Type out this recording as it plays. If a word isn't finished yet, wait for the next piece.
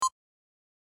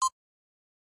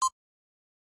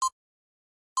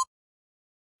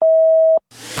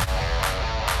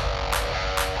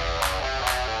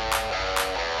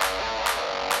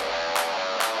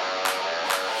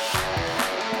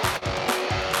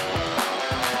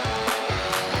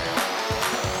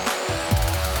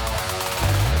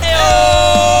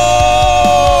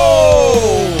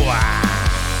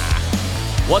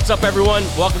What's up, everyone?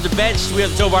 Welcome to Bench. We have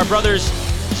the Tovar brothers.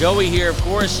 Joey here, of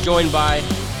course, joined by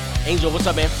Angel. What's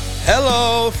up, man?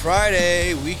 Hello,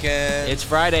 Friday weekend. It's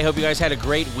Friday. Hope you guys had a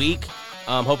great week.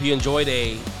 Hope you enjoyed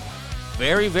a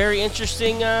very, very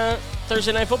interesting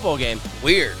Thursday night football game.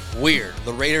 Weird.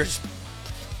 The Raiders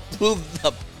blew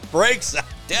the brakes out.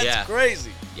 That's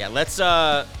crazy. Yeah, let's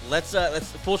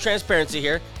full transparency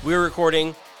here. We were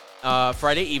recording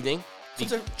Friday evening.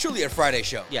 It's truly a Friday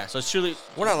show. Yeah, so it's truly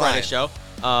We're not a Friday lying. show.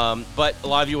 But a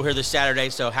lot of you will hear this Saturday,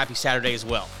 so happy Saturday as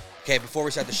well. Okay, before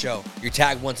we start the show, your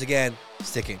tag once again,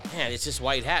 sticking. Man, it's just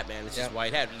white hat, man. It's just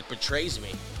white hat. It betrays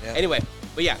me. Yeah. Anyway,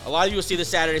 but yeah, a lot of you will see this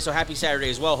Saturday, so happy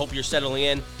Saturday as well. Hope you're settling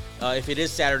in, if it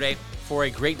is Saturday, for a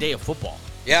great day of football.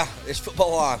 Yeah, there's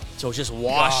football on. So just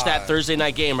wash that Thursday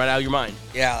night game right out of your mind.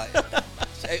 Yeah.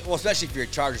 Well, especially if you're a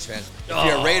Chargers fan. If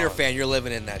you're a Raider fan, you're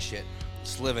living in that shit.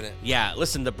 Just living it. Yeah,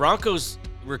 listen, the Broncos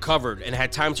recovered and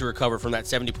had time to recover from that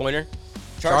 70-pointer.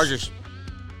 Chargers.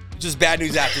 Just bad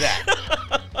news after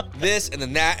that. This and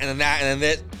then that and then that and then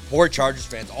this. Poor Chargers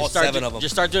fans, all seven of them.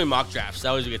 Just start doing mock drafts. That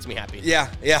always gets me happy. Yeah.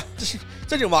 Just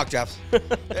start doing mock drafts.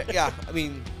 Yeah, I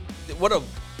mean, what a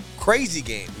crazy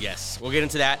game. Yes, we'll get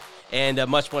into that and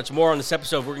much, much more on this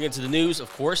episode. We're going to get into the news,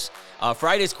 of course.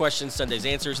 Friday's questions, Sunday's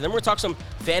answers, and then we're going to talk some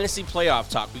fantasy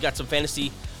playoff talk. We got some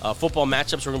fantasy football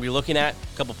matchups we're going to be looking at,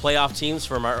 a couple playoff teams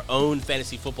from our own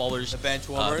fantasy footballers. The Bench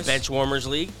Warmers. Bench Warmers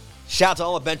League. Shout out to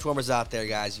all the bench warmers out there,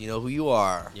 guys. You know who you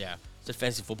are. Yeah, it's a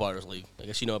fantasy footballers league. I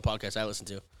guess you know what podcast I listen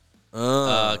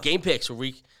to. Game picks for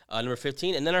week number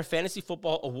 15, and then our fantasy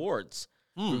football awards.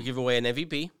 We give away an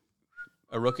MVP,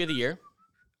 a Rookie of the Year.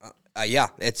 Yeah,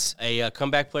 it's a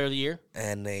comeback player of the year,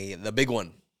 and the big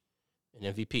one,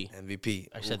 an MVP. MVP.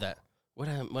 I said that. What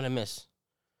I miss?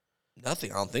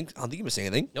 Nothing. I don't think you missed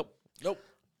anything. Nope.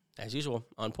 As usual,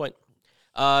 on point.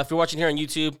 If you're watching here on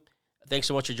YouTube, thanks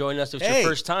so much for joining us. If it's your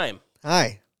first time,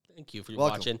 hi. Thank you for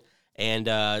Welcome. watching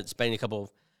and spending a couple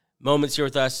of moments here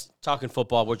with us talking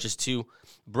football. We're just two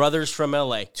brothers from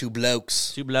LA, Two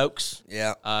blokes.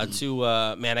 Yeah.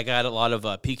 Man, I got a lot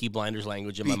of Peaky Blinders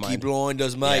language in my mind. Peaky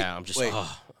Blinders, mate. Yeah, I'm just.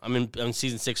 I'm in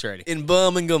season 6 already. In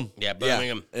Birmingham. Yeah,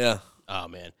 Birmingham. Yeah. Oh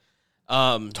man.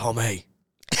 Tommy.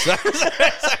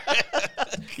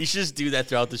 You should just do that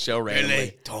throughout the show randomly.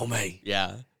 Really? Tommy.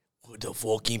 Yeah. What the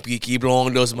fucking Peaky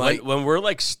Blinders, mate? When we're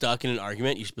like stuck in an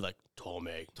argument, you should be like,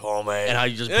 Tommy. And how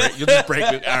you'll just break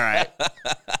it. All right.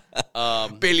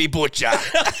 Billy Butcher.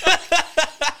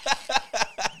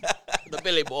 The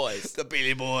Billy Boys. The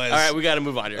Billy Boys. All right, we got to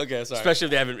move on here. Okay, sorry. Especially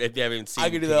if they haven't seen. I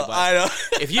can do Peaky that. Blinders.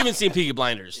 I know. If you haven't seen Peaky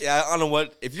Blinders, Yeah, I don't know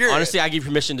what. If you're honestly, I give you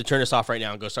permission to turn this off right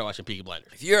now and go start watching Peaky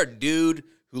Blinders. If you're a dude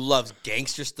who loves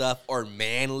gangster stuff or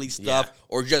manly stuff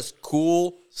or just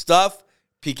cool stuff,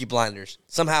 Peaky Blinders.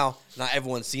 Somehow, not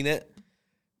everyone's seen it.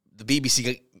 The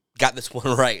BBC got this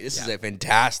one right. This is a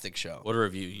fantastic show. What a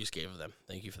review you just gave of them.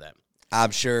 Thank you for that. I'm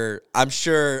sure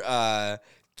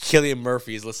Cillian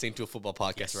Murphy is listening to a football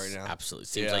podcast right now. Absolutely.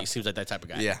 Seems like that type of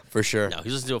guy. Yeah, for sure. No,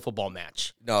 he's listening to a football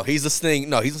match. No, he's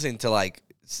listening to like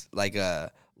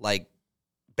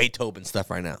Beethoven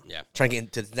stuff right now. Yeah. Trying to get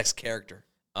into the next character.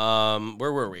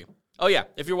 Where were we? Oh yeah,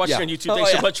 if you're watching on YouTube, Oh, thanks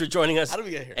so yeah. much for joining us. How did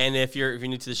we get here? And if you're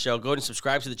new to the show, go ahead and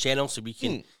subscribe to the channel so we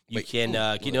can get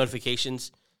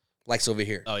notifications. Like's over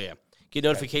here. Oh yeah, get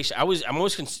notifications. I'm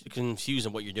always confused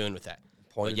on what you're doing with that.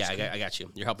 Point. But yeah, I got you.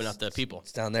 You're helping out the people.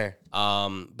 It's down there.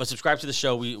 But subscribe to the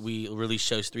show. We release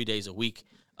shows 3 days a week,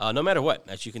 no matter what.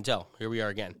 As you can tell, here we are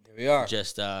again. Here we are.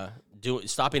 Just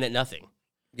stopping at nothing.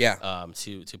 Yeah.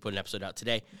 To put an episode out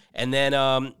today. And then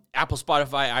Apple,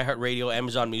 Spotify, iHeartRadio,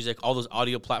 Amazon Music, all those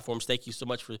audio platforms. Thank you so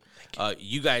much for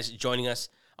you guys joining us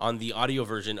on the audio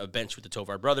version of Bench with the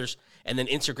Tovar Brothers. And then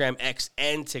Instagram, X,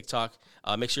 and TikTok.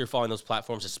 Make sure you're following those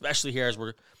platforms, especially here as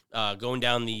we're going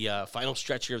down the final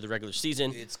stretch here of the regular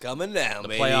season. It's coming down,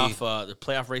 baby. The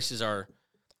playoff races are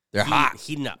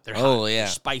heating up. They're hot. Oh, yeah. They're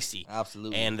spicy.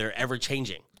 Absolutely. And they're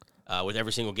ever-changing. With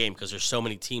every single game because there's so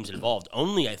many teams involved.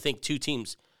 Only, I think, 2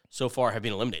 teams so far have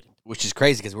been eliminated. Which is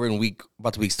crazy because we're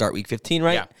about to start week 15,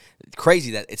 right? Yeah. It's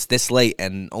crazy that it's this late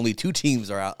and only 2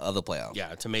 teams are out of the playoffs.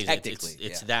 Yeah, it's amazing. Technically,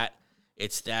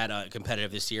 It's that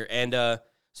competitive this year. And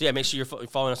make sure you're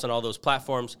following us on all those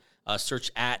platforms.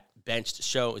 Search at Benched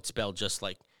Show. It's spelled just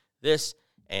like this.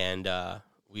 And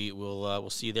we'll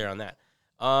see you there on that.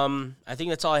 I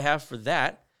think that's all I have for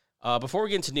that. Before we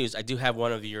get into news, I do have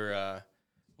one of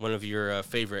your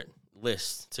favorite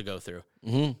lists to go through.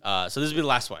 Mm-hmm. So this will be the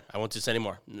last one. I won't do this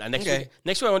anymore. Next week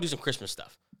I want to do some Christmas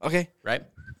stuff. Okay. Right?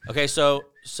 Okay, so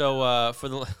for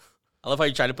the I love how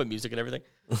you're trying to put music and everything.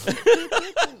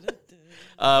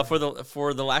 For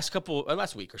the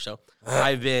last week or so,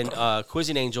 I've been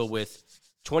quizzing Angel with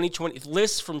 2020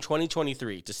 lists from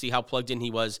 2023 to see how plugged in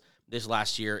he was this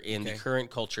last year in the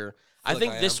current culture. I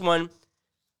think this one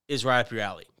is right up your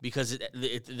alley because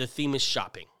the theme is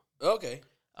shopping. Okay.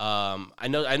 I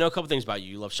know a couple things about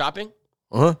you. You love shopping.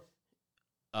 Nope,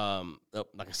 not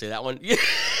gonna say that one. You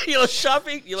love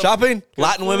shopping. You love shopping.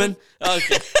 Latin food? women.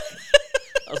 Okay.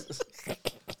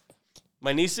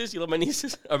 My nieces. You love my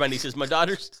nieces or my nieces? My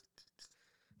daughters.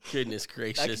 Goodness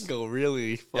gracious. That can go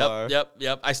really far.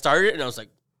 Yep. I started it and I was like,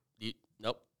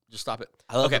 nope, just stop it.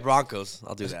 I love the Broncos.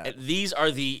 I'll do that. These are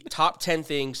the top 10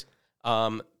 things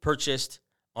purchased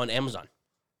on Amazon.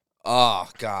 Oh,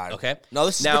 God. Okay. No,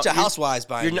 this is a bunch of housewives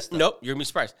buying this stuff. Nope, you're going to be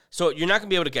surprised. So you're not going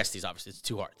to be able to guess these, obviously. It's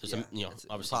too hard. There's it's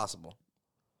obviously impossible.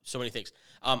 So many things.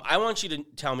 I want you to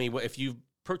tell me if you've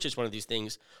purchased one of these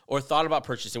things or thought about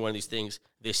purchasing one of these things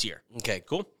this year. Okay.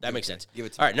 Cool? That makes sense. Give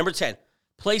it to All me. right, number 10.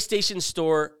 PlayStation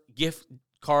Store gift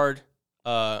card,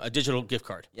 a digital gift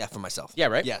card. Yeah, for myself. Yeah,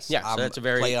 right? Yes. Yeah, so that's a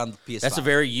very play on the PS5. That's a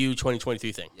very you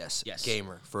 2023 thing. Yes.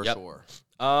 Gamer for sure.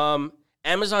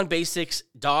 Amazon Basics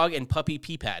dog and puppy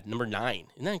pee pad, number 9.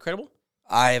 Isn't that incredible?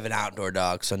 I have an outdoor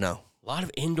dog, so no. A lot of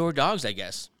indoor dogs, I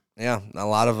guess. Yeah, a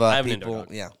lot of I have an people. indoor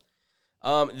dog.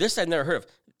 Yeah. This I've never heard of.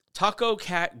 Taco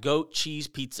Cat Goat Cheese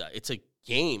Pizza. It's a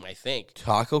game, I think.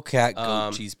 Taco Cat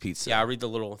Goat Cheese Pizza. Yeah, I'll read the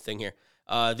little thing here.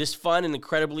 This fun and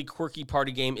incredibly quirky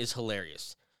party game is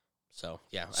hilarious. So,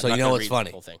 yeah. So you know what's funny.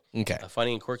 The whole thing. Okay.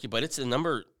 Funny and quirky, but it's the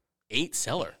number 8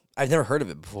 seller. I've never heard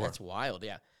of it before. That's wild,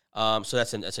 yeah. So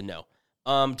that's a no.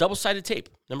 Double-sided tape,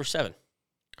 number 7.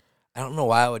 I don't know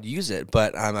why I would use it,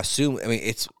 but I'm assuming. I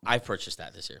mean, I've purchased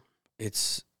that this year.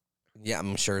 Yeah,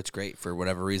 I'm sure it's great for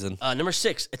whatever reason. Number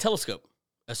 6, a telescope,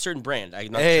 a certain brand.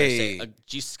 I'm not trying to say a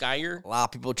G-Skyer. A lot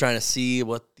of people trying to see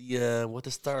what the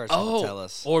stars tell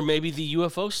us, or maybe the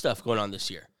UFO stuff going on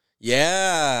this year.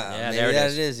 Yeah, there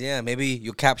it is. Yeah, maybe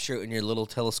you'll capture it in your little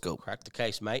telescope. Crack the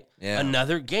case, mate. Yeah.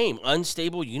 Another game,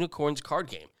 Unstable Unicorns card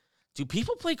game. Do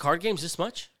people play card games this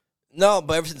much? No,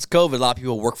 but ever since COVID, a lot of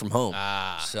people work from home.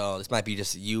 So this might be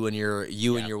just you and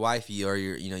your wifey or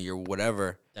your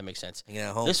whatever. That makes sense. Hanging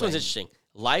at home. This one's interesting.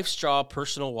 Life Straw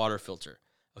Personal Water Filter.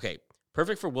 Okay,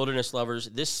 perfect for wilderness lovers.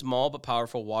 This small but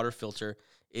powerful water filter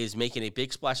is making a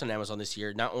big splash on Amazon this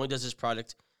year. Not only does this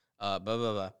product,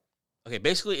 Okay,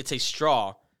 basically it's a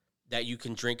straw that you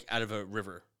can drink out of a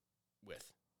river with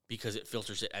because it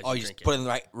filters it as you drink it. Oh, you just put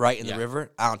it right in the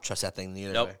river? I don't trust that thing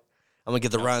either way. I'm going to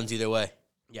get the runs either way.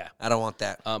 Yeah. I don't want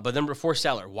that. But number 4,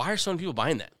 seller. Why are so many people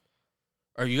buying that?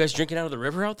 Are you guys drinking out of the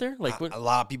river out there? Like a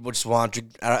lot of people just want to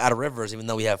drink out of rivers, even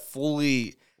though we have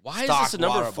fully Why is this a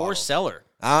number 4 seller?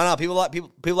 I don't know.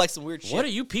 People like some weird shit. What are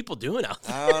you people doing out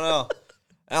there? I don't know.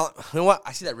 You know what?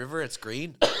 I see that river. It's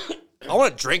green. I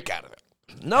want to drink out of it.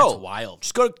 No. That's wild.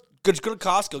 Just go to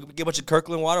Costco. Get a bunch of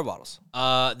Kirkland water bottles.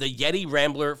 The Yeti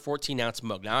Rambler 14-ounce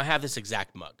mug. Now, I have this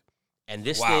exact mug, and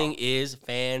this thing is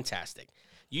fantastic.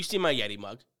 You see my Yeti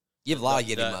mug. You have a lot of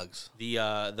Yeti mugs.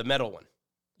 The metal one.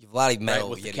 You have a lot of metal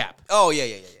with Yeti. the cap. Oh,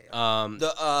 yeah.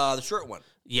 The short one.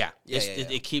 Yeah.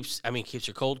 It keeps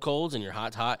your colds and your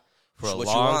hot for a what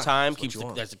long time.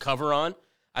 There's a cover on.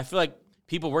 I feel like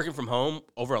people working from home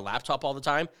over a laptop all the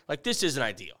time, like this isn't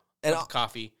ideal. And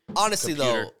coffee. Honestly,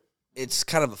 computer. though, it's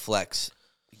kind of a flex.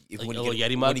 When you get a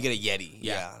Yeti mug? When you get a Yeti.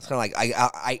 Yeah. It's kind of like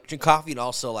I drink coffee and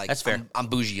also like that's fair. I'm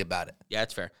bougie about it. Yeah,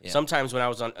 that's fair. Yeah. Sometimes when I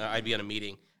was I'd be on a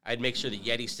meeting, I'd make sure the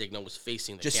Yeti signal was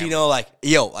facing the just camera. So you know, like,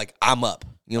 yo, like I'm up.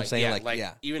 You know what I'm saying?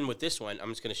 Yeah, even with this one, I'm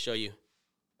just going to show you.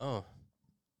 Oh,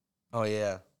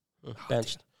 yeah.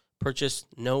 Benched. Purchased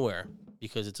nowhere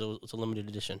because it's a limited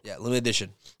edition. Yeah, limited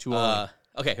edition. 2 only.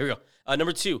 Okay, here we go.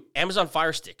 Number 2, Amazon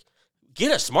Fire Stick.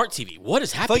 Get a smart TV. What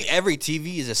is happening? I feel like every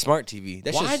TV is a smart TV.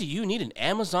 Why do you need an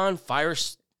Amazon Fire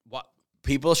What?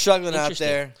 People struggling out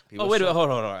there. Hold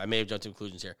on. I may have jumped to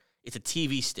conclusions here. It's a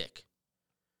TV stick.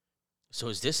 So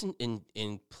is this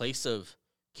in place of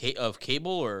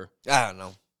cable or? I don't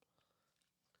know.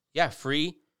 Yeah,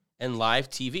 free and live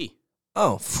TV.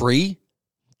 Oh, free?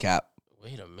 Cap.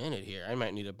 Wait a minute here. I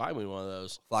might need to buy me one of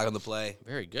those. Flag on the play.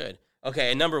 Very good.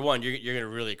 Okay, and number 1, you're going to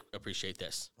really appreciate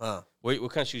this. What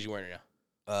kind of shoes are you wearing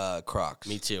now? Crocs.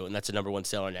 Me too, and that's a number 1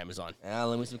 seller on Amazon. Yeah,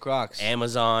 let me some Crocs.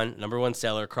 Amazon, number 1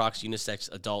 seller, Crocs unisex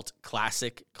adult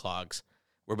classic clogs.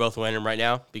 We're both wearing them right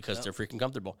now because they're freaking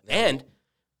comfortable. And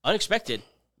unexpected,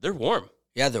 they're warm.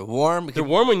 Yeah, they're warm. They're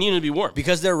warm when you need to be warm.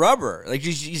 Because they're rubber. Like,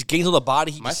 you just gains on the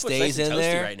body. He just stays nice in and toasty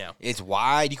there. Right now. It's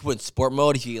wide. You can put in sport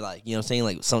mode if you like, you know what I'm saying?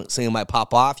 Like, something might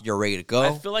pop off. You're ready to go.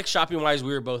 I feel like shopping-wise,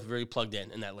 we were both very plugged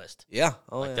in that list. Yeah.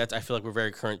 I feel like we're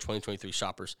very current 2023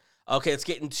 shoppers. Okay, let's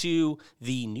get into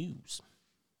the news.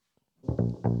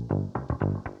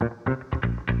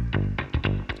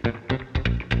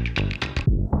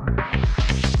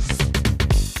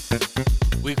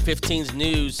 Week 15's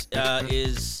news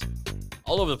is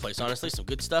all over the place, honestly. Some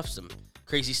good stuff, some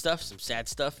crazy stuff, some sad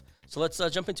stuff. So let's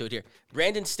jump into it here.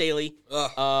 Brandon Staley,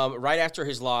 right after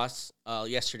his loss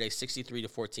yesterday,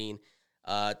 63-14,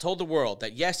 told the world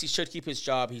that, yes, he should keep his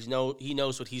job. He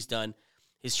knows what he's done,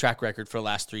 his track record for the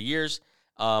last 3 years.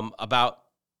 About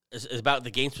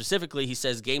the game specifically, he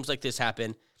says games like this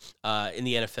happen in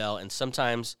the NFL, and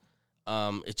sometimes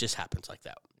it just happens like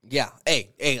that. Yeah.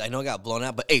 Hey, I know I got blown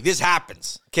out, but hey, this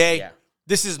happens, okay? Yeah.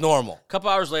 This is normal. A couple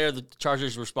hours later, the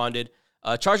Chargers responded.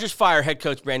 Chargers fire head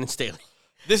coach Brandon Staley.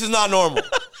 This is not normal.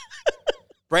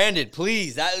 Brandon,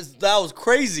 please. That was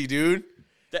crazy, dude.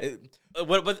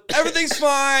 Everything's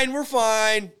fine. We're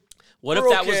fine. What if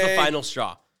that was the final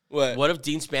straw? What if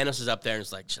Dean Spanos is up there and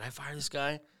is like, should I fire this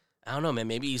guy? I don't know, man.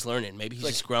 Maybe he's learning. Maybe he's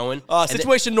just growing.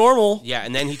 Situation normal. Yeah,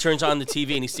 and then he turns on the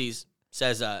TV and he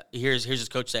says, here's his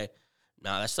coach say,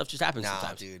 no, that stuff just happens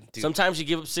sometimes. Dude. Sometimes you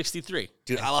give up 63.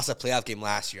 Dude, I lost a playoff game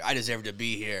last year. I deserve to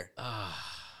be here.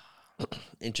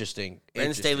 Interesting.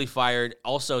 Brandon Staley fired.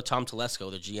 Also, Tom Telesco,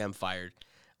 the GM, fired.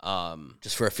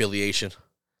 Just for affiliation.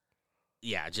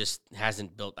 Yeah, just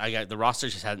hasn't built. The roster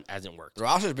just hasn't worked. The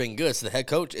roster's been good. So the head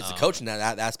coach, it's the coaching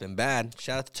that's been bad.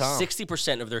 Shout out to Tom.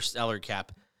 60% of their salary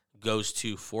cap goes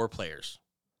to 4 players.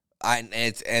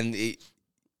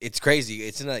 It's crazy.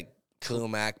 It's in like Khalil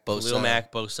Mack,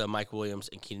 Bosa, Mike Williams,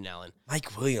 and Keenan Allen.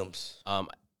 Mike Williams.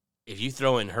 If you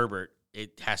throw in Herbert,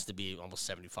 it has to be almost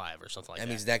 75 or something like that.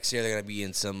 That means next year they're going to be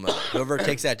in some whoever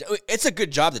takes that. It's a good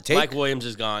job to take. Mike Williams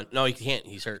is gone. No, he can't.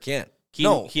 He's hurt. Can't.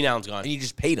 Keenan Allen's gone. And you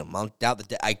just paid him. I don't doubt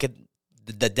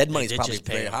the dead money's probably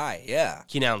very high. Yeah.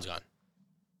 Keenan Allen's gone.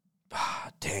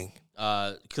 Dang.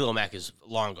 Khalil Mack is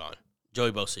long gone.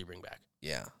 Joey Bosa you bring back.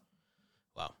 Yeah.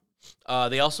 Wow.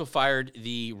 They also fired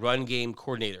the run game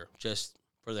coordinator just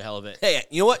for the hell of it. Hey,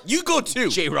 you know what? You go too.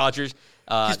 Jay Rogers.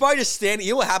 He's probably just standing.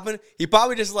 You know what happened? He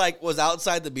probably just was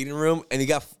outside the meeting room, and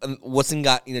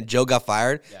Joe got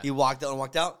fired. Yeah. He walked out and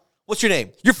walked out. What's your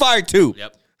name? You're fired too.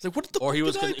 Yep. It's like, what the? Or he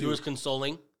was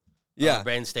consoling. Yeah.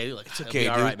 Brandon Staley, like, it's okay,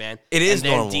 all dude. right, man. It is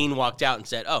normal. And then Dean walked out and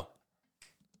said, "Oh,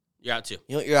 you're out too."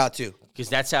 You know, you're out too. Because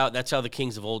that's how the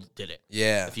kings of old did it.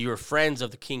 Yeah. If you were friends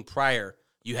of the king prior,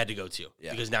 you had to go too.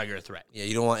 Yeah. Because now you're a threat. Yeah.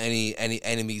 You don't want any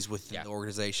enemies within the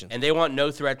organization. And they want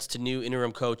no threats to new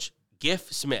interim coach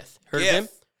Giff Smith. Heard of him?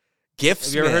 Giff Have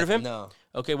Smith. you ever heard of him? No.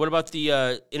 Okay. What about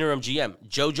the interim GM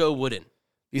JoJo Wooden?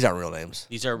 These aren't real names.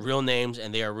 These are real names,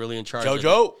 and they are really in charge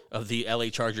of the LA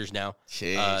Chargers now.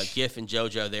 Giff and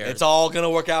JoJo there. It's all going to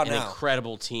work out now. An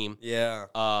incredible team. Yeah.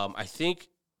 I think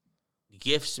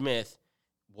Giff Smith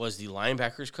was the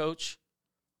linebackers coach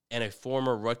and a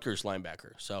former Rutgers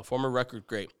linebacker. So, former Rutgers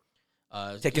great.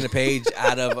 Taking a page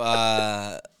out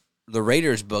of the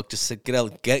Raiders book to get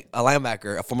a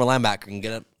linebacker, a former linebacker, and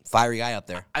get a fiery guy up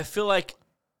there. I feel like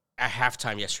at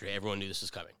halftime yesterday, everyone knew this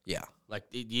was coming. Yeah. Like,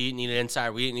 you didn't need an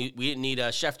insider. We didn't need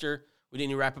Schefter. We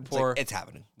didn't need Rappaport. It's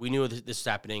happening. We knew this was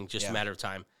happening, just a matter of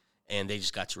time, and they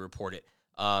just got to report it.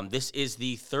 This is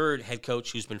the third head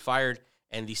coach who's been fired,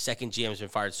 and the second GM has been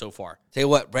fired so far. Tell you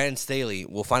what, Brandon Staley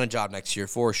will find a job next year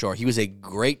for sure. He was a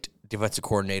great defensive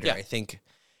coordinator. Yeah. I think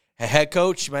a head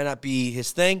coach might not be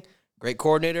his thing. Great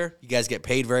coordinator. You guys get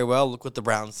paid very well. Look what the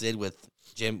Browns did with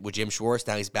Jim Schwartz.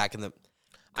 Now he's back in the...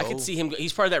 I can see him.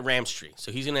 He's part of that Rams tree, so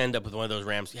he's going to end up with one of those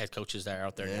Rams head coaches that are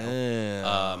out there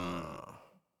now.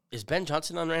 Is Ben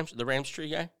Johnson on the Rams tree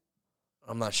guy?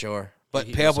 I'm not sure, but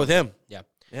pay up with him. Yeah.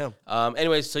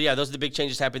 Anyways, so those are the big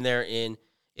changes happened there in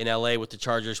LA with the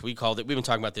Chargers. We called it. We've been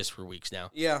talking about this for weeks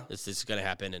now. Yeah, this is going to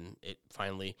happen, and it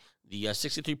finally the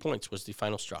 63 points was the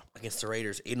final straw against the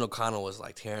Raiders. Aiden O'Connell was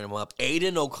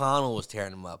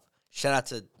tearing them up. Shout out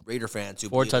to Raider fans who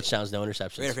 4 touchdowns, no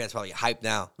interceptions. Raider fans probably hyped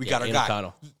now. We got our guy.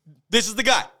 O'Connell. This is the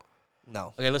guy.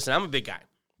 No. Okay, listen, I'm a big guy,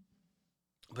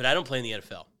 but I don't play in the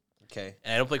NFL. Okay.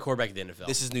 And I don't play quarterback in the NFL.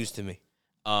 This is news to me.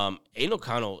 Aiden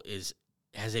O'Connell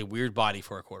has a weird body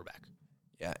for a quarterback.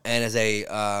 Yeah, and as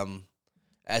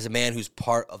a man who's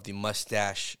part of the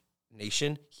mustache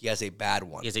nation, he has a bad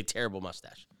one. He has a terrible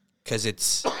mustache. Because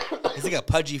he's like a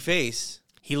pudgy face.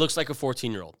 He looks like a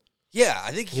 14-year-old. Yeah,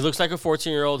 I think he looks like a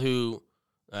 14-year-old who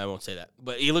I won't say that,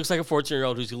 but he looks like a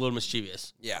 14-year-old who's a little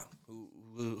mischievous. Yeah,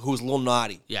 who's a little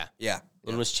naughty. Yeah, a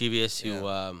little mischievous.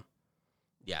 Who,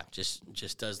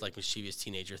 just does like mischievous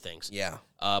teenager things. Yeah,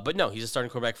 but no, he's a starting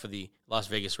quarterback for the Las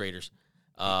Vegas Raiders.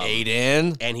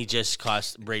 Aiden, and he just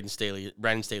cost Brandon Staley's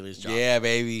job. Yeah,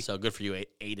 baby. So good for you,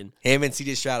 Aiden. Him and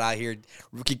C.J. Stroud out here,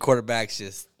 rookie quarterbacks,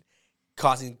 just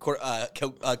causing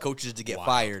coaches to get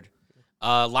fired.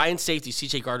 Lions safety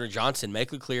C.J. Gardner-Johnson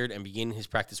medically cleared and beginning his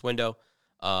practice window.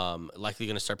 Likely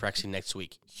going to start practicing next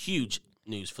week. Huge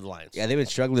news for the Lions. Yeah, they've been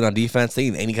struggling on defense. They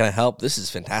need any kind of help. This is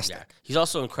fantastic. Yeah. He's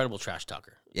also an incredible trash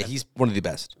talker. Yeah, he's one of the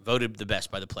best. Voted the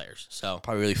best by the players. So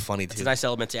Probably really funny, it's too. a nice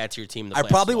element to add to your team. I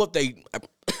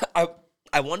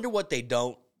wonder what they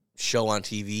don't show on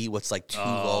TV, what's like too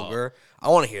vulgar. I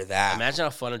want to hear that. Imagine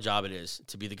how fun a job it is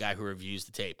to be the guy who reviews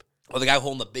the tape. Or the guy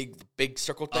holding the big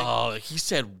circle thing. Oh, he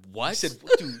said what? He said,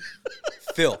 dude,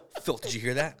 Phil, did you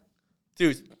hear that?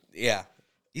 Dude, yeah.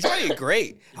 He's probably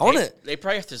great. They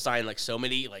probably have to sign like so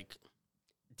many like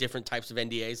different types of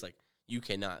NDAs. Like you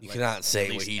cannot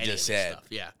say what he just said. Stuff.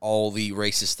 Yeah, all the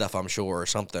racist stuff, I'm sure, or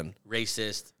something.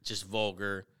 Racist, just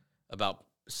vulgar about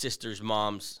sisters,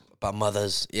 moms, about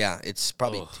mothers. Yeah, it's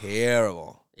probably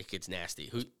terrible. It gets nasty.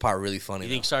 Probably really funny.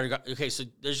 You think okay? So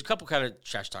there's a couple kind of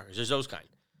trash talkers. There's those kind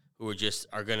who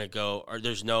are gonna go, or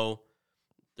there's no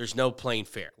playing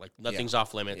fair. Like nothing's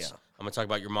off limits. Yeah. I'm gonna talk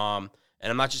about your mom, and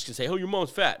I'm not just gonna say, "Oh, your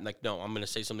mom's fat." And like, no, I'm gonna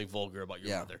say something vulgar about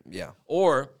your mother. Yeah.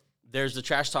 Or there's the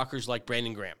trash talkers like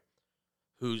Brandon Graham,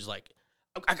 who's like,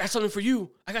 "I got something for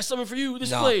you. I got something for you.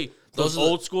 This play." Those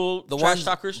old school trash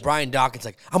talkers. Brian Dawkins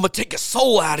like, I'm gonna take a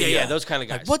soul out of you. Yeah, those kind of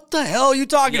guys. Like, what the hell are you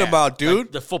talking about, dude?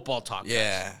 Like the football talk.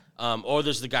 Yeah. Guys. Or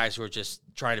there's the guys who are just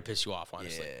trying to piss you off.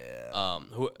 Honestly.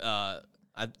 Yeah.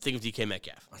 I think of DK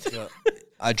Metcalf.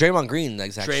 Draymond Green,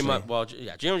 exactly. Draymond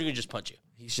Green can just punch you.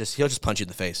 He'll just punch you in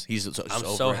the face. I'm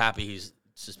so happy he's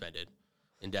suspended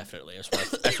indefinitely. I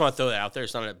just want to throw that out there.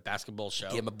 It's not a basketball show.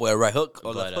 Yeah, my boy, right hook.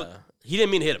 But he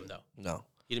didn't mean to hit him though. No,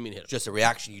 he didn't mean to hit him. Just a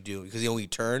reaction you do because when you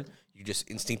turn, you just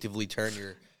instinctively turn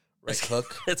your right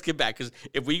hook. Let's get back because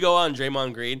if we go on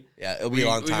Draymond Green, yeah, it'll be a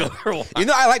long time.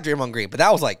 I like Draymond Green, but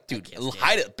that was like, dude,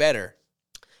 hide it better.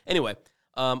 Anyway.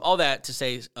 All that to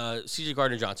say, C.J.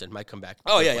 Gardner-Johnson might come back.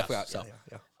 Oh, yeah, I forgot. So,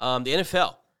 yeah. The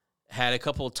NFL had a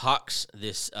couple of talks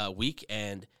this week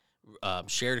and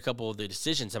shared a couple of the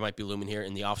decisions that might be looming here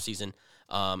in the offseason.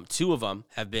 Two of them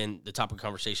have been the topic of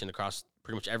conversation across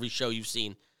pretty much every show you've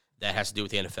seen that has to do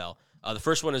with the NFL. The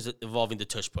first one is involving the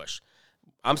tush push.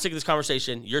 I'm sick of this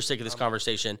conversation. You're sick of this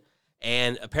conversation.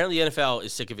 And apparently the NFL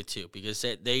is sick of it too because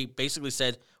they basically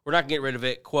said, we're not going to get rid of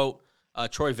it. Quote,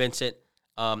 Troy Vincent,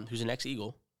 who's an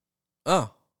ex-Eagle.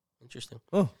 Oh. Interesting.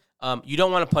 Oh. You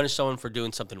don't want to punish someone for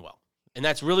doing something well. And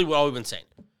that's really what all we've been saying.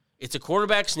 It's a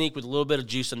quarterback sneak with a little bit of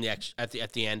juice on at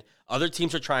the end. Other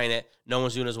teams are trying it. No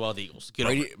one's doing as well as the Eagles.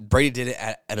 Brady did it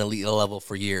at an elite level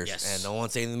for years. Yes. And no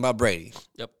one's saying anything about Brady.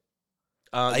 Yep.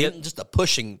 Just the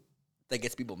pushing that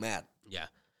gets people mad. Yeah.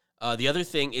 The other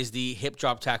thing is the hip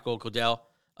drop tackle. Goodell,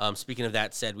 speaking of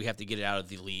that, said we have to get it out of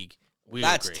the league.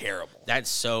 That's terrible. That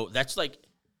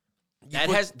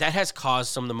has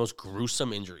caused some of the most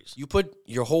gruesome injuries. You put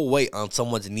your whole weight on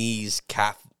someone's knees,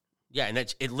 calf. Yeah, and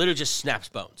it literally just snaps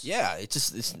bones. Yeah,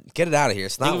 it's get it out of here.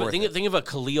 It's not worth it. Think of a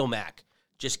Khalil Mack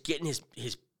just getting his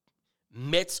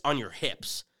mitts on your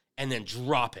hips and then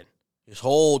dropping his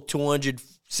whole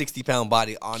 260-pound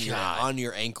body on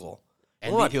your ankle.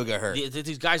 And a lot of people got hurt.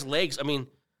 These guys' legs. I mean,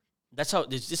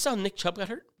 is this how Nick Chubb got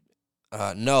hurt?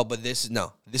 No, but this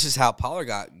is how Pollard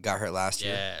got hurt last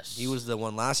year. Yes. He was the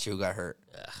one last year who got hurt.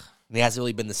 Ugh. And he hasn't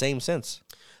really been the same since.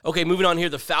 Okay, moving on here.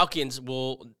 The Falcons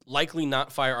will likely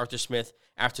not fire Arthur Smith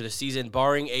after the season,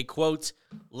 barring a, quote,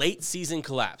 late season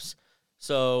collapse.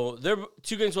 So they're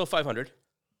 2 games below 500.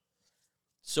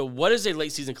 So what is a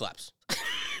late season collapse?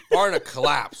 Barring a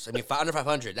collapse. I mean, under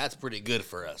 500, that's pretty good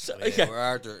for us. So, I mean, okay.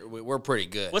 We're pretty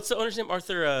good. What's the owner's name?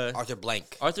 Arthur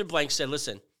Blank. Arthur Blank said,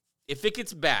 listen, if it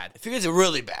gets bad. If it gets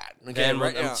really bad. Okay, and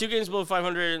right now. 2 games below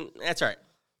 500, that's all right.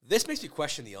 This makes me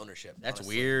question the ownership. That's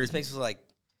honestly. weird. This makes me like.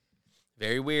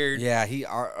 Very weird. Yeah,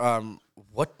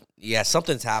 what? Yeah,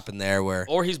 something's happened there where.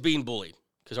 Or he's being bullied.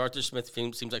 Because Arthur Smith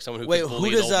seems like someone who could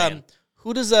bully an old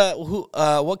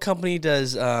man. What company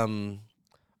does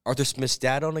Arthur Smith's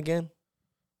dad own again?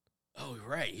 Oh, you're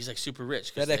right. He's like super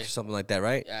rich. FedEx or something like that,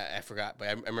 right? Yeah, I forgot, but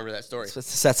I remember that story. So it's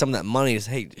to set some of that money. Is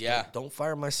hey, yeah, don't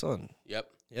fire my son.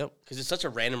 Yep. Because it's such a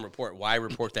random report. Why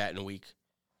report that in a week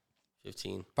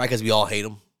 15? Probably because we all hate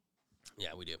him. Yeah,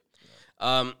 we do.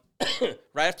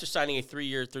 Right after signing a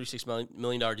 3-year, $36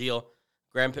 million deal,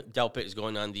 Graham Delpit is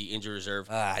going on the injury reserve.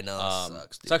 I know.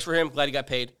 Sucks. Dude. Sucks for him. Glad he got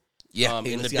paid. Yeah.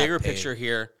 In the bigger picture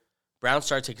here, Browns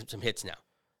started taking some hits now.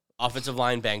 Offensive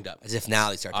line banged up. As if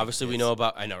now they start. Obviously, we know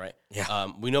about. I know, right?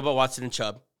 Yeah. We know about Watson and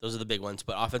Chubb. Those are the big ones.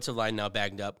 But offensive line now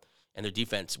banged up, and their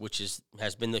defense, which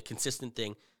has been the consistent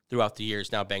thing throughout the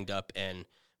years, now banged up, and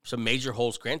some major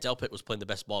holes. Grant Delpit was playing the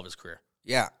best ball of his career.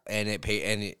 Yeah, and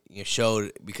it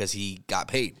showed because he got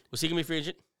paid. Was he gonna be free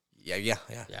agent? Yeah.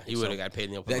 He would have got paid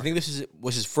in the open market. I think this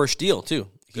was his first deal too.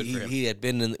 Good for him. He had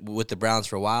been with the Browns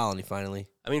for a while, and he finally.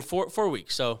 I mean, 4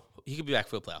 weeks, so he could be back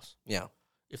for the playoffs. Yeah,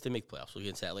 if they make the playoffs, we'll get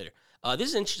into that later. This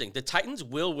is interesting. The Titans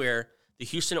will wear the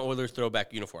Houston Oilers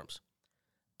throwback uniforms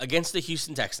against the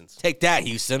Houston Texans. Take that,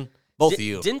 Houston. Both of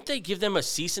you. Didn't they give them a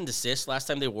cease and desist last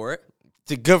time they wore it?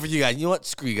 It's good for you guys. You know what?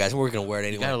 Screw you guys. We're going to wear it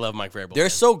anyway. You gotta love Mike Vrabel. They're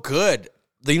so good.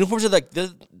 The uniforms are like,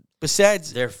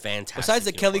 besides they're fantastic. Besides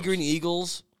the uniforms. Kelly Green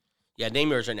Eagles. Yeah,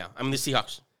 name yours right now. I mean, the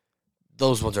Seahawks.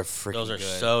 Those ones are freaking good. Those are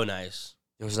so nice.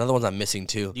 There was another one I'm missing,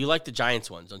 too. You like the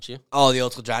Giants ones, don't you? Oh, the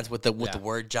old school Giants with the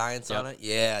word Giants on it?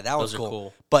 Yeah, that was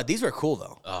cool. But these were cool,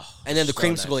 though. Oh, and then the so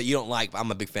creamsicle nice. that you don't like, I'm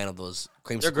a big fan of those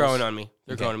creamsicles. They're growing on me.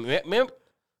 They're growing on me.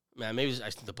 Maybe I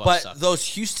think the Bucs But suck. those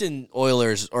Houston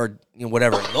Oilers or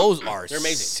whatever, those are They're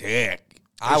amazing. Sick.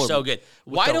 They're so good.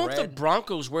 Why don't the red.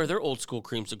 Broncos wear their old school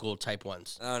creamsicle type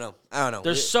ones? I don't know.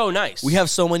 They're so nice. We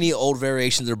have so many old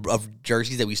variations of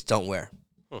jerseys that we just don't wear.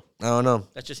 I don't know.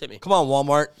 That just hit me. Come on,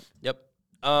 Walmart. Yep.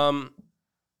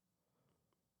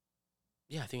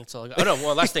 Yeah, I think that's all I got. Oh, no,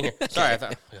 well, last thing here. Sorry, I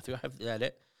thought I have that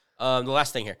it. The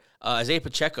last thing here. Isaiah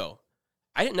Pacheco.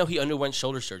 I didn't know he underwent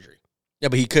shoulder surgery. Yeah,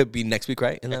 but he could be next week,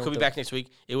 right? He could be back next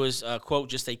week. It was, quote,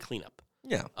 just a cleanup.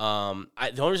 Yeah.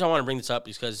 The only reason I want to bring this up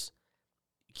is because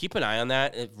keep an eye on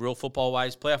that. If real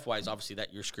football-wise, playoff-wise, obviously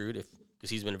that you're screwed because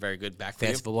he's been a very good back for you.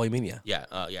 Fantasy football, you mean? Yeah.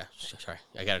 Yeah. Sorry,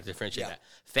 I got to differentiate that.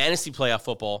 Fantasy playoff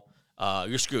football,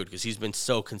 you're screwed because he's been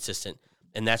so consistent,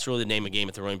 and that's really the name of the game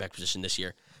at the running back position this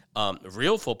year.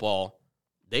 Real football,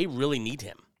 they really need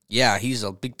him. Yeah, he's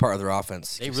a big part of their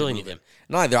offense. They really need him.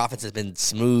 Not like their offense has been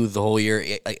smooth the whole year.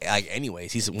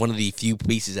 Anyways, he's one of the few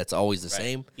pieces that's always the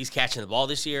same. He's catching the ball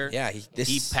this year. Yeah,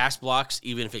 he pass blocks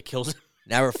even if it kills him.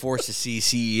 Now we're forced to see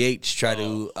CEH try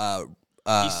to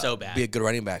he's so bad. Be a good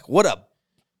running back. What a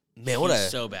man! He's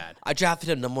so bad. I drafted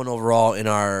him number 1 overall in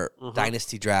our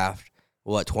dynasty draft.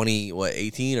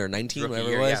 18 or 19, Rookie whatever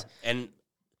year, it was. Yeah. And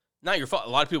not your fault. A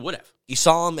lot of people would have. You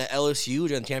saw him at LSU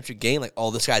during the championship game. Like,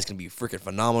 oh, this guy's gonna be freaking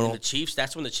phenomenal. And the Chiefs.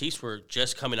 That's when the Chiefs were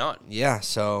just coming on. Yeah.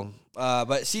 So,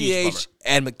 but CEH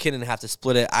and McKinnon have to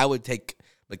split it. I would take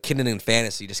McKinnon in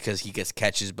fantasy just because he gets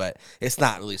catches, but it's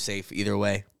not really safe either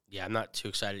way. Yeah, I'm not too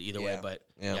excited either way, but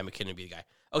Yeah. McKinnon would be the guy.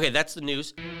 Okay, that's the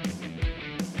news.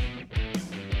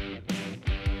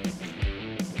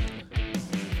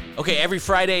 Okay, every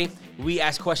Friday we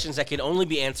ask questions that can only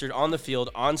be answered on the field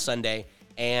on Sunday,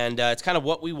 and it's kind of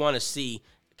what we want to see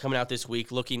coming out this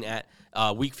week, looking at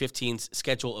Week 15's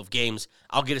schedule of games.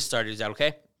 I'll get us started. Is that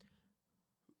okay?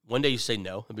 One day you say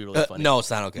no. It'd be really funny. No, it's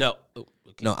not okay. No. Oh,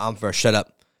 okay. No, I'm first. Shut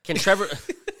up. Can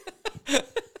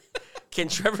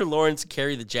Trevor Lawrence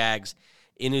carry the Jags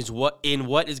in what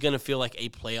is going to feel like a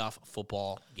playoff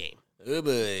football game? Oh,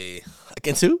 boy.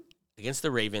 Against who? Against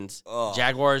the Ravens. Oh.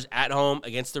 Jaguars at home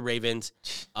against the Ravens.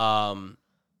 And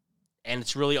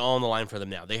it's really all on the line for them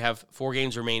now. They have 4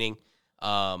 games remaining.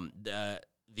 The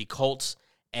Colts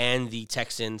and the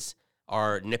Texans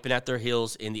are nipping at their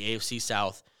heels in the AFC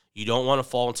South. You don't want to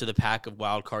fall into the pack of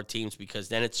wild card teams because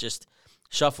then it's just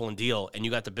shuffle and deal, and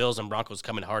you got the Bills and Broncos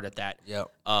coming hard at that. Yep.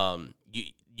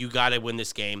 You got to win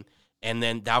this game, and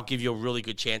then that'll give you a really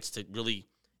good chance to really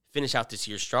finish out this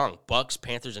year strong. Bucks,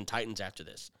 Panthers, and Titans after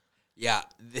this. Yeah,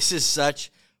 this is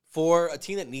such for a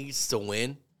team that needs to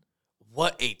win.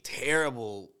 What a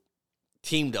terrible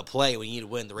team to play when you need to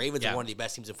win. The Ravens are one of the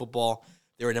best teams in football.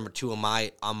 They were number 2 on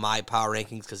my power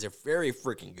rankings because they're very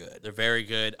freaking good. They're very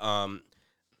good. And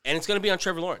it's going to be on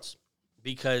Trevor Lawrence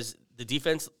because the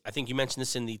defense, I think you mentioned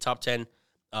this in the top 10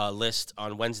 list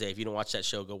on Wednesday. If you don't watch that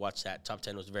show, go watch that. Top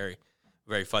 10 was very,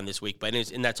 very fun this week. But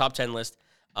anyways, in that top 10 list,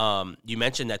 you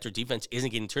mentioned that their defense isn't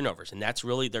getting turnovers, and that's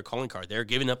really their calling card. They're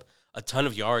giving up a ton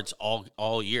of yards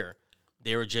all year.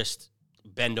 They were just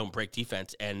bend, don't break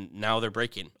defense, and now they're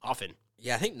breaking often.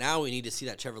 Yeah, I think now we need to see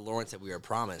that Trevor Lawrence that we were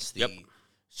promised. The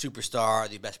superstar,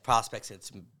 the best prospect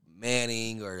since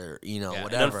Manning or, whatever.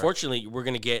 And unfortunately, we're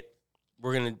going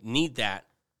to need that,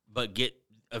 but get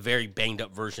a very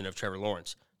banged-up version of Trevor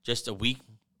Lawrence. Just a week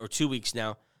or 2 weeks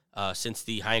now since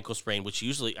the high ankle sprain, which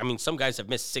usually, some guys have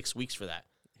missed 6 weeks for that.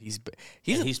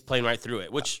 He's playing right through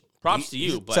it, which props to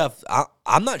you. But tough.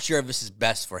 I'm not sure if this is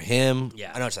best for him.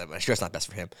 Yeah. I'm sure it's not best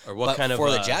for him. Or what kind of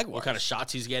for the Jaguars. What kind of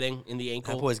shots he's getting in the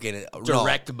ankle? That boy's getting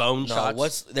direct bone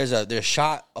shots. There's a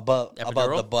shot above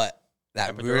the butt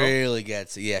that Epidural? really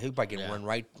gets it. Yeah, he'll probably get one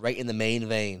right in the main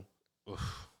vein.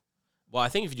 Oof. Well, I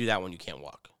think if you do that one, you can't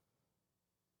walk.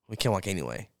 We can't walk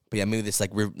anyway. But yeah, maybe this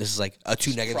is like a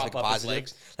 2 negatives make a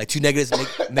positive. Like 2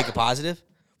 negatives make a positive.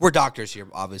 We're doctors here,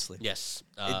 obviously. Yes.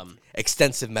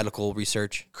 Extensive medical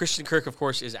research. Christian Kirk, of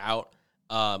course, is out.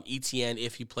 ETN,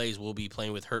 if he plays, will be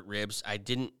playing with hurt ribs. I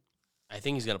think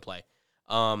he's going to play.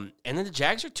 And then the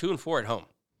Jags are 2-4 at home.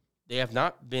 They have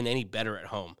not been any better at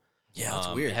home. Yeah,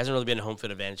 that's weird. It hasn't really been a home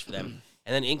field advantage for them.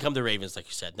 And then in come the Ravens, like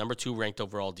you said, number 2 ranked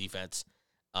overall defense.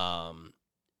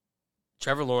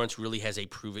 Trevor Lawrence really has a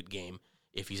prove-it game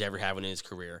if he's ever having in his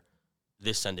career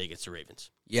this Sunday against the Ravens.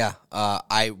 Yeah,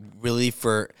 I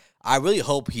really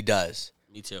hope he does.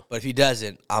 Me too. But if he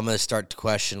doesn't, I'm going to start to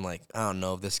question, like, I don't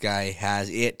know if this guy has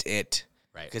it.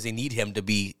 Right. Because they need him to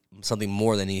be something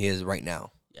more than he is right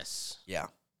now. Yes. Yeah.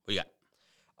 What do you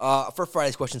got? For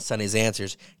Friday's questions, Sunday's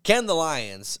answers, can the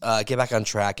Lions get back on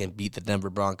track and beat the Denver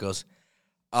Broncos?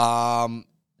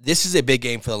 This is a big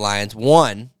game for the Lions.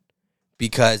 1,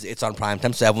 because it's on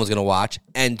primetime, so everyone's going to watch.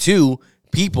 And 2,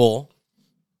 people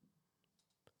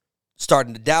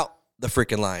starting to doubt the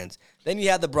freaking Lions. Then you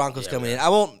have the Broncos coming in. I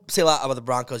won't say a lot about the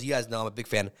Broncos. You guys know I'm a big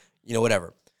fan.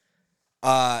 Whatever.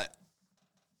 We're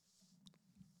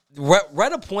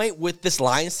at a point with this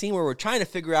Lions team where we're trying to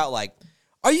figure out, like,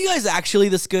 are you guys actually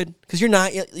this good? Because you're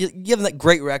not. You have that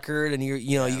great record, and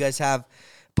you guys have.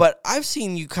 But I've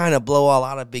seen you kind of blow a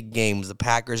lot of big games. The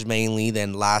Packers mainly.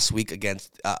 Then last week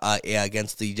against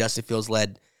the Justin Fields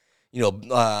led,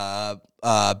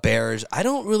 Bears. I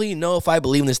don't really know if I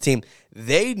believe in this team.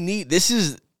 They need this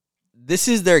is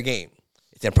their game.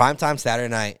 It's in primetime Saturday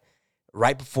night,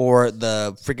 right before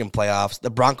the freaking playoffs.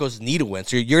 The Broncos need a win,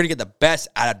 so you're gonna get the best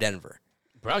out of Denver.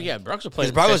 Broncos are playing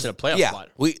in a playoff spot.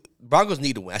 Broncos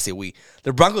need to win. I say we.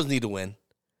 The Broncos need to win.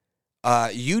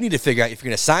 You need to figure out if you're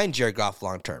going to sign Jared Goff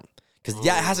long term, because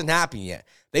it hasn't happened yet.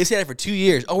 They said it for 2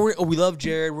 years. We love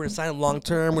Jared. We're going to sign him long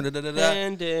term.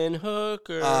 Hendon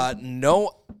Hooker.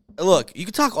 No. Look, you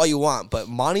can talk all you want, but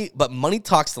money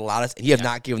talks the loudest, and you have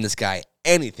not given this guy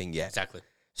anything yet. Exactly.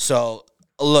 So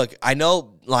look, I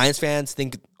know Lions fans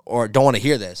think or don't want to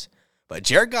hear this, but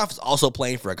Jared Goff is also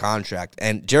playing for a contract,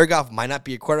 and Jared Goff might not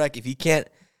be a quarterback if he can't.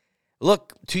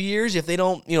 Look, 2 years, if they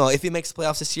don't, if he makes the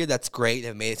playoffs this year, that's great.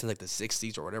 They've made it since like the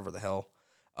 60s or whatever the hell.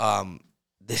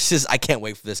 I can't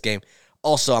wait for this game.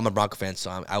 Also, I'm a Bronco fan,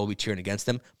 so I will be cheering against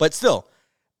them. But still,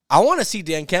 I want to see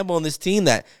Dan Campbell on this team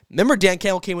remember Dan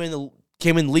Campbell came in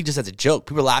the league just as a joke.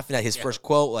 People were laughing at his first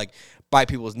quote, like, bite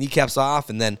people's kneecaps off,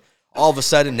 and then all of a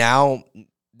sudden now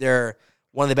they're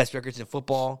one of the best records in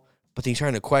football, but then you're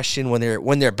trying to question when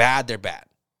they're bad, they're bad.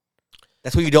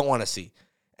 That's what you don't want to see.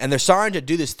 And they're starting to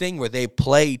do this thing where they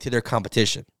play to their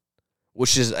competition,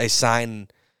 which is a sign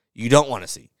you don't want to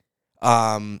see.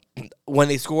 When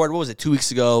they scored, 2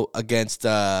 weeks ago against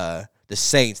the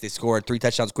Saints, they scored 3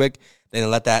 touchdowns quick. Then they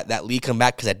let that lead come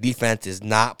back because that defense is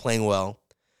not playing well.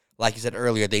 Like you said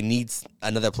earlier, they need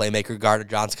another playmaker. Gardner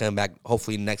Johnson coming back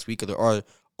hopefully next week or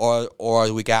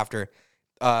the week after.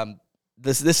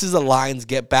 This is a Lions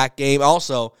get back game.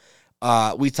 Also,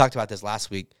 we talked about this last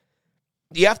week.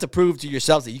 You have to prove to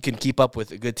yourselves that you can keep up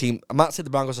with a good team. I'm not saying the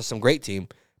Broncos are some great team,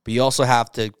 but you also have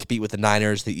to compete with the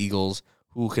Niners, the Eagles,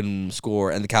 who can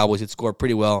score, and the Cowboys that score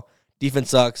pretty well. Defense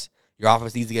sucks. Your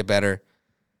offense needs to get better.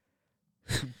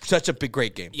 Such a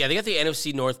great game. Yeah, they got the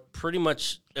NFC North pretty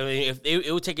much. I mean,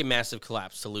 it would take a massive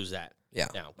collapse to lose that. Yeah.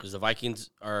 Now, because the Vikings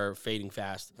are fading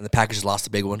fast, and the Packers lost a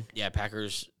big one. Yeah,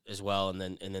 Packers as well, and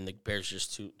then the Bears are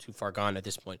just too far gone at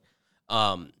this point.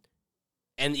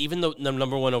 And even the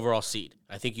number 1 overall seed,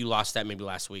 I think you lost that maybe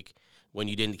last week when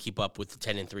you didn't keep up with the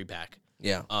 10-3 pack.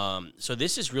 Yeah. So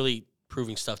this is really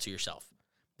proving stuff to yourself.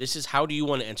 This is how do you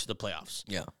want to enter the playoffs?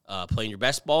 Yeah. Playing your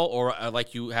best ball, or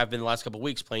like you have been the last couple of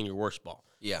weeks, playing your worst ball.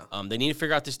 Yeah. They need to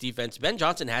figure out this defense. Ben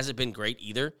Johnson hasn't been great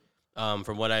either,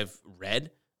 from what I've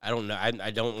read. I don't know. I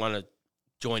don't want to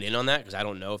join in on that because I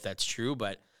don't know if that's true,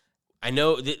 but I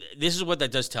know this is what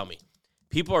that does tell me.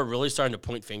 People are really starting to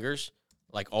point fingers,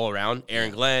 like all around.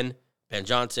 Aaron Glenn, Ben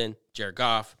Johnson, Jared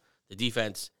Goff, the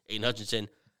defense, Aiden Hutchinson.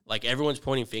 Like, everyone's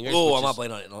pointing fingers. Oh, I'm not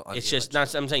blaming on it. It's just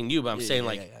not. I'm saying you, but I'm saying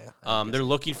they're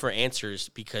looking for answers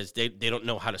because they don't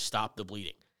know how to stop the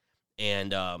bleeding.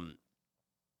 And I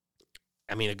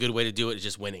mean, a good way to do it is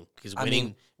just winning, because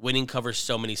winning covers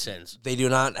so many sins. They do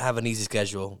not have an easy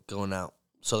schedule going out.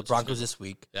 So the Broncos this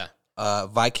week. Yeah.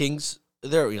 Vikings.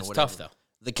 They're it's tough though.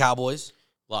 The Cowboys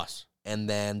loss, and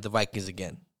then the Vikings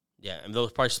again. Yeah, and they'll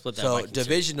probably split that. So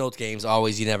divisional games,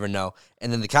 always, you never know.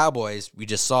 And then the Cowboys, we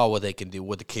just saw what they can do,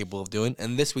 what they're capable of doing.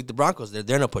 And this week, the Broncos,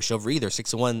 they're no pushover either.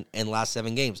 6-1 in the last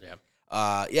 7 games. Yeah.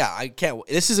 I can't.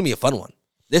 This is gonna be a fun one.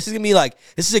 This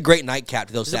is a great nightcap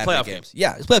to those Saturday games.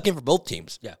 Yeah, it's a playoff game for both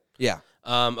teams. Yeah.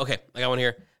 Okay, I got one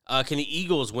here. Can the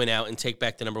Eagles win out and take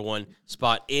back the number 1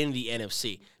 spot in the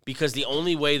NFC? Because the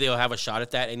only way they'll have a shot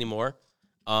at that anymore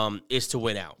is to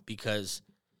win out, because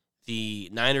the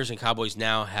Niners and Cowboys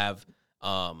now have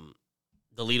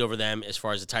the lead over them as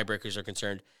far as the tiebreakers are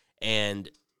concerned, and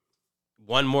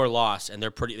one more loss, and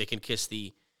they can kiss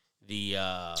the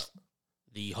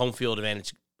home field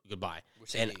advantage goodbye.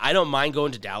 And I don't mind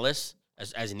going to Dallas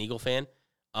as an Eagle fan.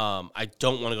 I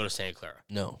don't want to go to Santa Clara.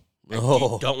 No. I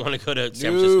don't want to go to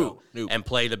San Francisco and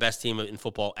play the best team in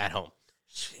football at home.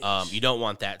 You don't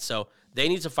want that. So they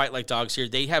need to fight like dogs here.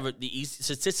 They have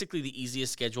statistically the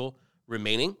easiest schedule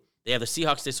remaining. They have the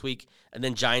Seahawks this week, and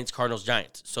then Giants, Cardinals,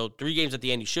 Giants. So 3 games at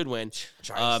the end you should win.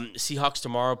 Seahawks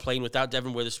tomorrow playing without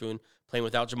Devin Witherspoon, playing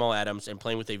without Jamal Adams, and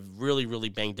playing with a really, really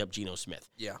banged-up Geno Smith.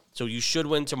 Yeah. So you should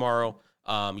win tomorrow.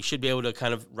 You should be able to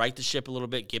kind of right the ship a little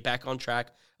bit, get back on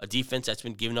track. A defense that's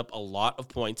been giving up a lot of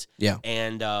points. Yeah.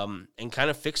 And kind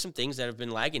of fix some things that have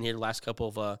been lagging here the last couple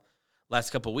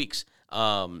of weeks.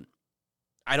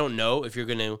 I don't know if you're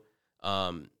going to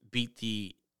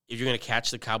if you're going to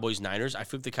catch the Cowboys-Niners. I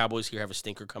think the Cowboys here have a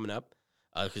stinker coming up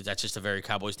because that's just a very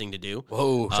Cowboys thing to do.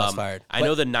 Whoa, shots fired. I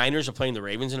know the Niners are playing the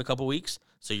Ravens in a couple weeks,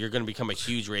 so you're going to become a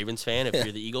huge Ravens fan if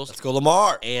you're the Eagles. Let's go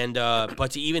Lamar. And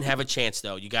but to even have a chance,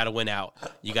 though, you got to win out.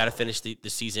 You got to finish the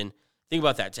season. Think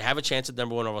about that. To have a chance at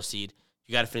number 1 overall seed,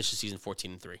 you got to finish the season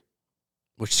 14-3.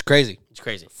 Which is crazy. It's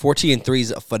crazy. 14-3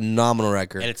 is a phenomenal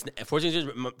record. And it's 14-3 is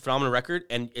a phenomenal record,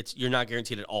 and you're not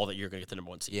guaranteed at all that you're going to get the number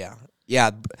 1 seed. Yeah.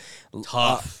 Yeah.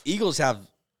 Tough. Eagles have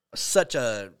such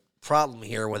a problem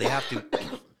here where they have to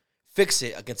fix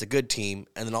it against a good team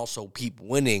and then also keep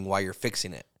winning while you're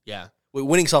fixing it. Yeah.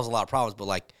 Winning solves a lot of problems, but,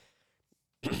 like,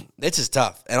 this is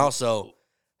tough. And also,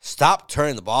 stop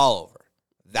turning the ball over.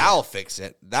 That'll fix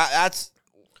it. That's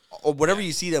whatever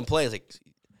you see them play is like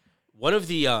one of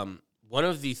the I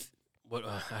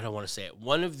don't want to say it.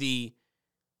 One of the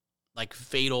like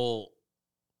fatal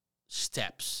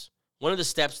steps. One of the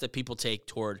steps that people take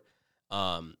toward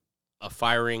a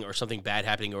firing or something bad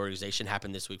happening in an organization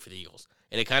happened this week for the Eagles.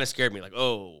 And it kind of scared me like,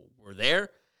 "Oh, we're there?"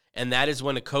 And that is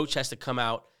when a coach has to come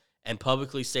out and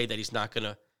publicly say that he's not going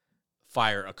to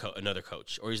fire another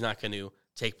coach or he's not going to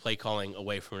take play calling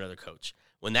away from another coach.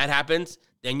 When that happens,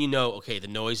 then you know, okay, the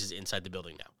noise is inside the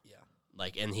building now. Yeah,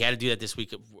 and he had to do that this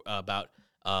week about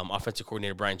offensive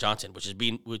coordinator Brian Johnson, which is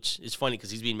funny because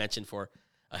he's being mentioned for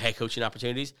head coaching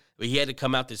opportunities. But he had to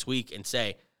come out this week and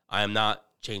say, I am not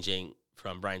changing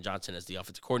from Brian Johnson as the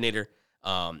offensive coordinator.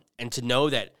 And to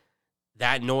know that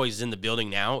noise is in the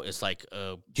building now is like,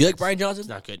 do you like Brian Johnson? It's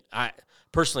not good. I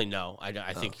personally no.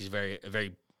 I think he's a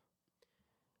very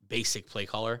basic play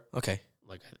caller. Okay.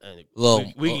 Like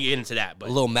we can get into that, but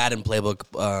a little Madden playbook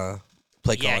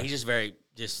play caller. Yeah, he's just very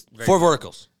 4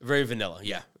 verticals. Very vanilla.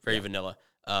 Yeah, very vanilla.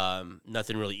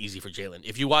 Nothing really easy for Jalen.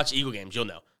 If you watch Eagle games, you'll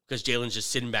know because Jalen's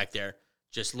just sitting back there,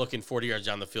 just looking 40 yards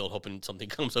down the field, hoping something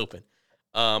comes open.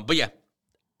 But yeah,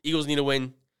 Eagles need to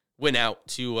win out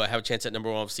to have a chance at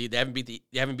number 1 seed. They haven't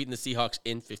beaten the Seahawks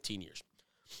in 15 years,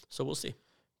 so we'll see.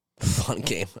 Fun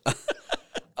game.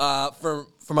 For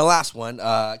my last one,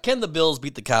 can the Bills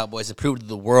beat the Cowboys and prove to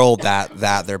the world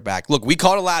that they're back? Look, we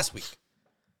called it last week.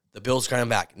 The Bills are coming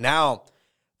back. Now,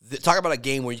 talk about a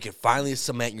game where you can finally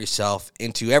cement yourself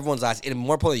into everyone's eyes, and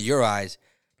more importantly, your eyes.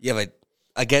 You have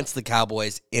against the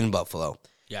Cowboys in Buffalo.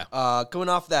 Yeah. Coming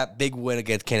off that big win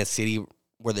against Kansas City,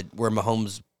 where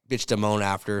Mahomes bitched a moan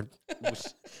after.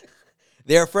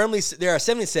 They are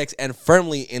 76 and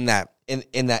firmly in that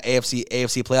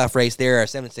AFC playoff race. They are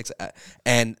 7-6,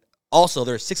 and also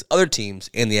there are 6 other teams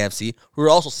in the AFC who are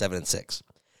also 7-6.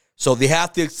 So they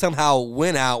have to somehow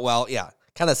win out. Well, yeah,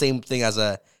 kind of the same thing as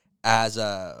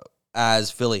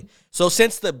Philly. So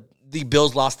since the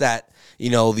Bills lost that,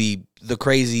 the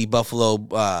crazy Buffalo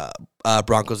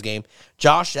Broncos game,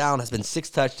 Josh Allen has been 6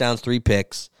 touchdowns, 3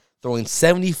 picks, throwing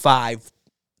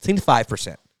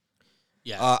 75%.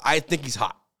 Yeah, I think he's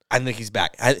hot. I think he's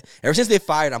back. Ever since they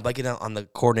fired, I'm blanking out on the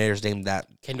coordinator's name. That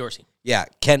Ken Dorsey. Yeah,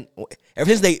 Ken.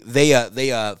 Ever since they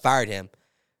fired him,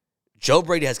 Joe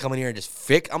Brady has come in here and just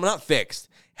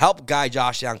help guide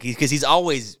Josh Allen because he's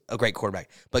always a great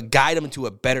quarterback, but guide him into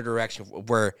a better direction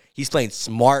where he's playing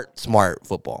smart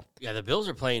football. Yeah, the Bills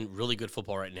are playing really good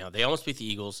football right now. They almost beat the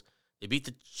Eagles. They beat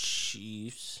the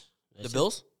Chiefs. The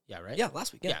Bills? Yeah, right? Yeah,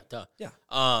 last week. Yeah, duh. Yeah.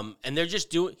 And they're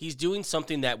just he's doing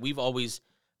something that we've always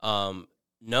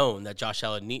known that Josh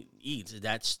Allen needs.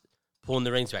 That's pulling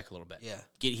the reins back a little bit. Yeah.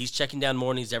 He's checking down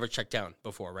more than he's ever checked down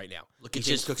before right now. He's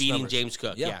just feeding numbers. James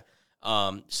Cook. Yeah.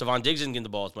 Savon Diggs isn't getting the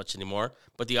ball as much anymore,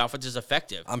 but the offense is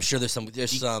effective. I'm sure there's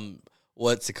some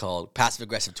what's it called?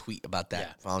 Passive-aggressive tweet about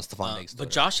that from Stephon Diggs. But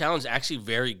Josh Allen's actually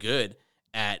very good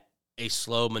at a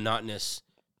slow, monotonous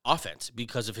offense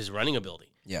because of his running ability.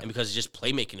 Yeah. And because of just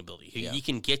playmaking ability. He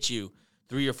can get you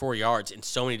 3 or 4 yards in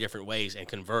so many different ways and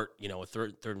convert, a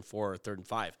third and 4 or 3rd and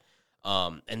 5.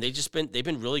 And they've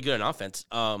been really good on offense.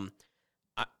 I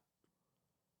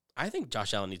think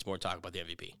Josh Allen needs more talk about the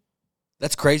MVP.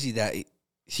 That's crazy that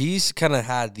he's kind of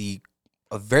had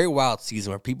a very wild season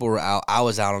where people were out. I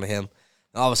was out on him.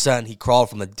 And all of a sudden, he crawled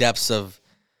from the depths of,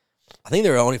 I think they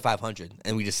were only 500,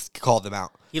 and we just called them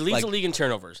out. He leads the league in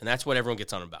turnovers, and that's what everyone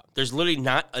gets on about. There's literally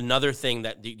not another thing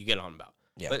that you get on about.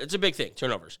 Yeah. But it's a big thing,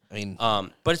 turnovers. I mean,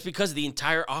 but it's because the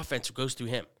entire offense goes through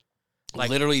him.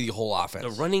 Literally the whole offense.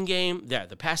 The running game,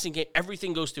 the passing game,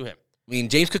 everything goes through him. I mean,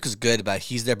 James Cook is good, but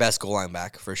he's their best goal line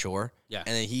back for sure. Yeah.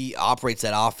 And then he operates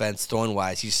that offense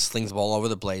throwing-wise. He slings the ball all over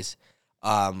the place.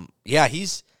 Yeah,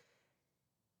 he's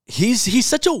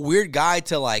such a weird guy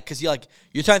to because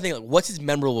you're trying to think what's his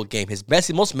memorable game. His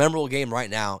most memorable game right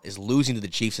now is losing to the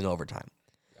Chiefs in overtime.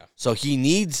 Yeah. So he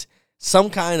needs some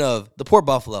kind of the poor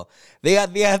Buffalo. They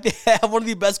have one of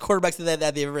the best quarterbacks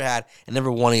that they've ever had and never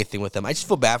won anything with them. I just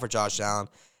feel bad for Josh Allen.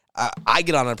 I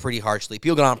get on him pretty harshly.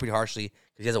 People get on him pretty harshly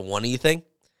because he hasn't won anything.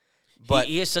 But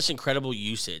he has such incredible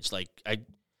usage.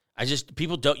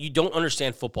 You don't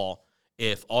understand football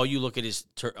if all you look at is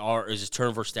his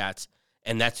turnover stats.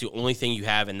 And that's the only thing you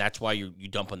have, and that's why you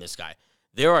dump on this guy.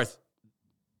 There are,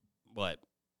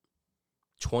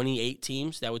 28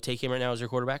 teams that would take him right now as their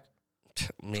quarterback?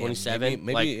 27?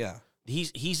 Maybe yeah.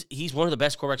 He's one of the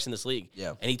best quarterbacks in this league.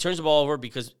 Yeah. And he turns the ball over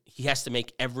because he has to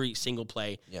make every single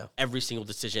play, yeah, every single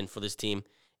decision for this team.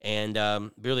 And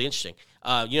really interesting.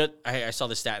 I saw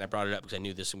this stat, and I brought it up because I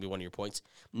knew this was going to be one of your points.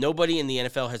 Nobody in the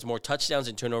NFL has more touchdowns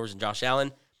and turnovers than Josh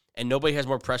Allen, and nobody has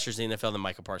more pressures in the NFL than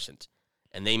Micah Parsons.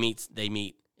 And they meet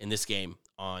in this game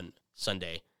on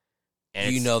Sunday.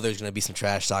 And there's going to be some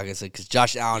trash talk because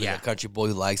Josh Allen is a country boy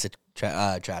who likes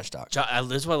trash talk.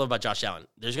 This is what I love about Josh Allen.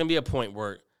 There's going to be a point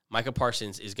where Micah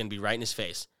Parsons is going to be right in his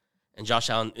face, and Josh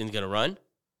Allen isn't going to run.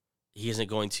 He isn't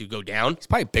going to go down. He's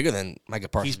probably bigger than Micah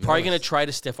Parsons. He's probably going to try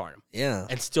to stiff arm him. Yeah.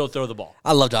 And still throw the ball.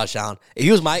 I love Josh Allen.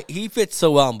 He fits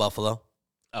so well in Buffalo.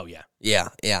 Oh, yeah. Yeah.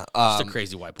 It's a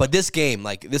crazy white player. But this game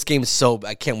is so,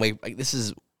 I can't wait. This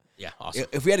is. Yeah, awesome.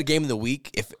 If we had a game of the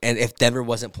week, if Denver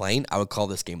wasn't playing, I would call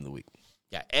this game of the week.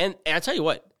 Yeah, and I tell you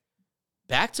what,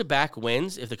 back-to-back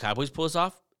wins, if the Cowboys pull this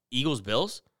off,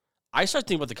 Eagles-Bills, I start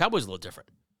thinking about the Cowboys a little different.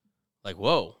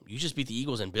 Whoa, you just beat the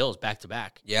Eagles and Bills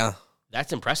back-to-back. Yeah.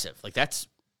 That's impressive. That's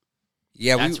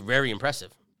very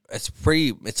impressive.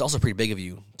 It's also pretty big of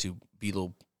you to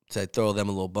throw them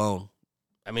a little bone.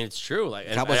 I mean, it's true.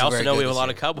 And Cowboys I also know we have a lot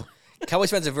year. of Cowboys. Cowboys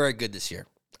fans are very good this year.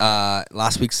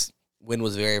 Last week's win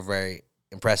was very, very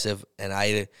impressive, and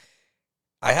I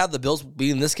have the Bills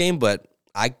beating this game, but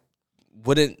I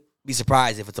wouldn't be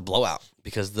surprised if it's a blowout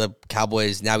because the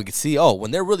Cowboys, now we can see,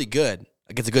 when they're really good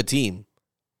against a good team,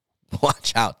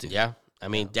 watch out, dude. Yeah. I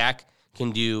mean, Dak can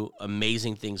do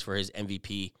amazing things for his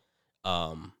MVP.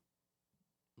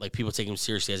 People take him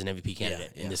seriously as an MVP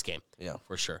candidate in this game. Yeah.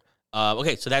 For sure.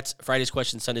 Okay, so that's Friday's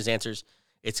questions, Sunday's answers.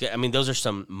 Those are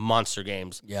some monster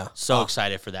games. Yeah. So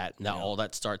excited for that. Now all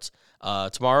that starts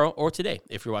tomorrow or today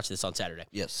if you're watching this on Saturday.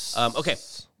 Yes. Okay.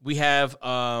 We have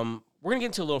we're gonna get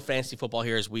into a little fantasy football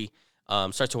here as we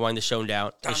start to wind the show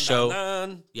down. The show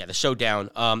down.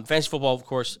 Fantasy football, of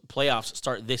course, playoffs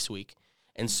start this week.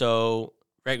 And so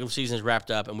regular season is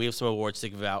wrapped up and we have some awards to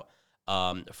give out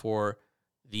for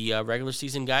the regular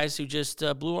season guys who just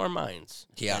blew our minds.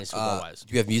 Yeah. Fantasy football wise.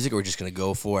 Do you have music or we're just gonna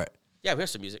go for it? Yeah, we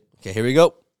have some music. Okay, here we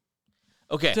go.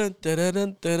 Okay. Okay, there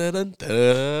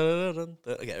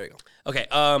we go. Okay.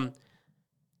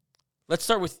 Let's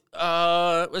start with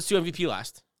let's do MVP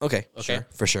last. Okay. Sure,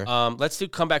 for sure. Let's do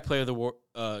comeback player of the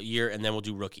year, and then we'll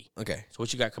do rookie. Okay. So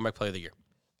what you got? Comeback player of the year.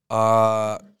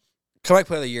 Comeback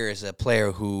player of the year is a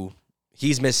player who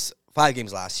he's missed 5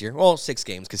 games last year. Well, 6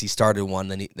 games because he started one,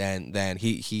 then he didn't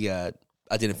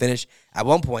finish. At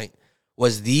one point,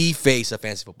 was the face of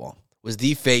fantasy football. Was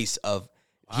the face of.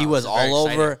 Wow, he was all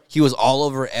over. Exciting. He was all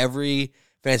over every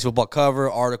fantasy football cover,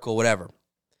 article, whatever.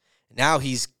 Now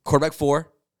he's quarterback 4,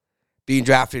 being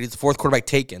drafted. He's the 4th quarterback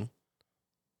taken.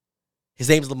 His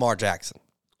name's Lamar Jackson.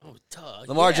 Oh, duh.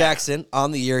 Lamar Jackson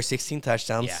on the year, 16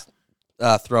 touchdowns,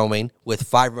 throwing with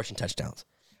 5 rushing touchdowns.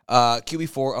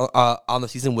 QB4 on the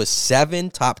season was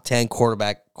 7 top 10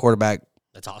 quarterback.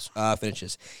 That's awesome.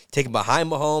 Finishes, taken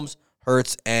behind Mahomes,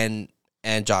 Hurts, and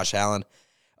Josh Allen.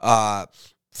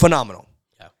 Phenomenal.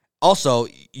 Yeah. Also,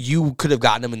 you could have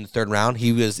gotten him in the 3rd round.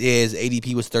 His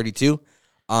ADP was 32.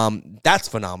 That's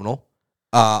phenomenal.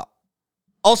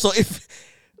 Also,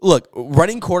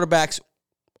 running quarterbacks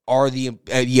are the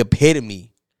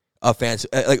epitome of fantasy.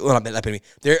 Epitome.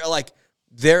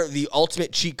 They're the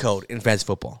ultimate cheat code in fantasy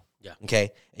football. Yeah.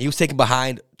 Okay. And he was taken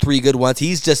behind 3 good ones.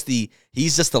 He's just the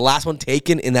last one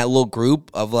taken in that little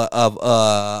group of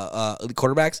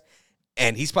quarterbacks.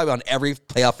 And he's probably on every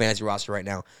playoff fantasy roster right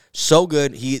now. So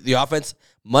good. The offense,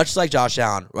 much like Josh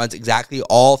Allen, runs exactly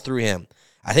all through him.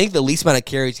 I think the least amount of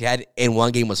carries he had in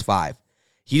one game was 5.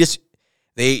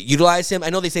 They utilize him. I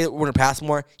know they say we're going to pass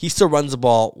more. He still runs the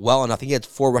ball well enough. I think he had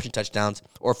 4 rushing touchdowns,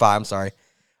 or 5, I'm sorry.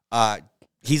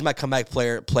 He's my comeback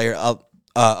player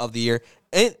of the year.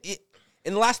 And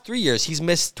in the last 3 years, he's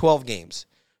missed 12 games.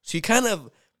 So you kind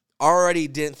of already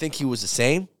didn't think he was the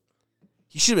same.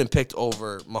 He should have been picked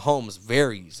over Mahomes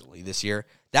very easily this year.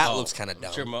 That looks kind of dumb.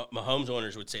 I'm sure Mahomes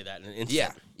owners would say that in an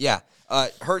instant. Yeah.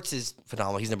 Hurts is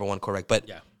phenomenal. He's number 1 quarterback. But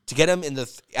to get him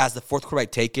as the 4th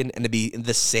quarterback taken and to be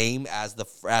the same as the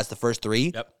first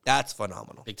 3, that's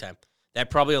phenomenal. Big time. That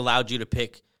probably allowed you to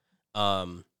pick, a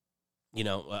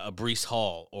Breece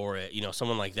Hall or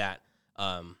someone like that.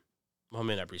 Well,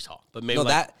 maybe not Breece Hall, but maybe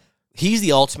he's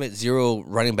the ultimate zero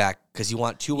running back because you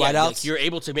want 2 wideouts. Like you're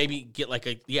able to maybe get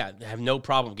have no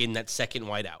problem getting that second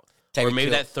wideout. Tyreek Or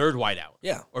maybe Hill. that third wideout.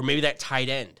 Yeah. Or maybe that tight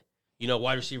end.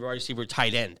 Wide receiver,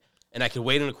 tight end. And I could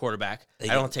wait on a quarterback. I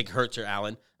don't want to take Hurts or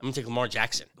Allen. I'm going to take Lamar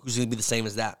Jackson. Who's going to be the same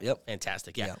as that. Yep.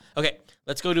 Fantastic. Yeah. Okay,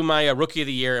 let's go to my rookie of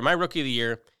the year. And my rookie of the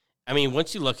year, I mean,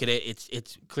 once you look at it,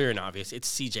 it's clear and obvious. It's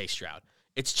C.J. Stroud.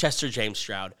 It's Chester James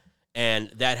Stroud.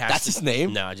 And that's his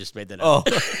name? No, I just made that up.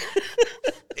 Oh.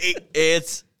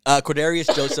 It's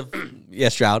Quadarius Joseph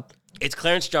Stroud. It's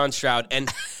Clarence John Stroud,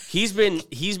 and he's been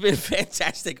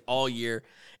fantastic all year.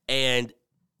 And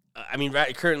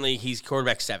currently he's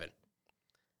quarterback 7,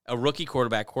 a rookie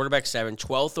quarterback 7,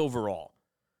 12th overall.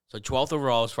 So 12th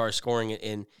overall as far as scoring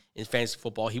in fantasy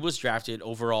football. He was drafted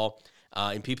overall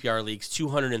in PPR leagues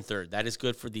 203rd. That is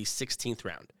good for the 16th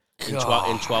round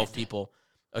in 12 people.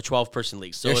 A 12-person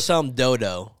league. So there's some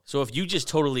dodo. So if you just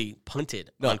totally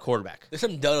punted on quarterback, there's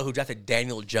some dodo who drafted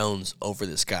Daniel Jones over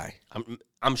this guy. I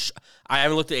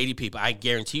haven't looked at ADP, but I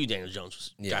guarantee you Daniel Jones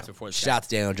was drafted before this guy. Shout out to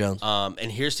Daniel Jones.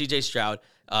 And here's C.J. Stroud.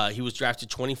 He was drafted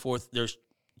 24th. There's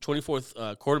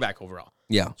 24th quarterback overall.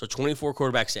 Yeah. So 24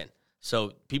 quarterbacks in.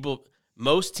 So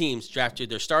most teams drafted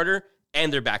their starter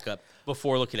and their backup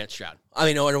before looking at Stroud.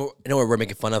 I know we're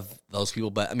making fun of those people,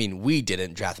 but we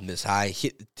didn't draft him this high.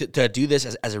 To do this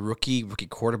as a rookie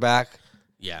quarterback,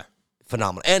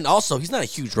 phenomenal. And also, he's not a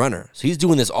huge runner, so he's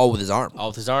doing this all with his arm.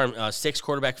 6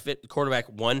 quarterback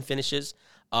 1 finishes.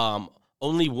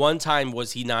 Only one time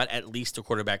was he not at least a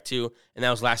quarterback 2, and that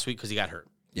was last week because he got hurt.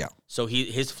 Yeah. So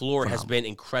his floor has been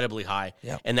incredibly high,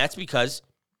 and that's because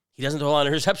he doesn't throw a lot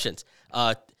of interceptions.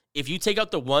 If you take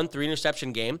out the 1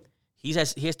 3-interception game, he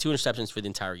has 2 interceptions for the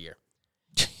entire year.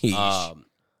 He has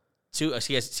 2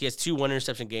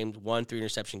 1-interception games, 1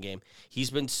 3-interception game. He's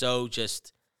been so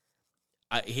just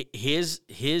his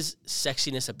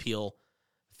sexiness appeal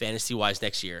fantasy wise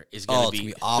next year is going to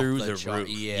be through the roof.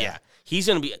 Yeah. He's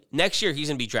going to be next year. He's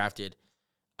going to be drafted.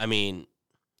 I mean,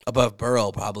 above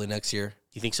Burrow probably next year.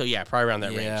 You think so? Yeah, probably around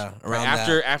that range. Yeah, around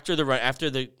after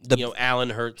the Allen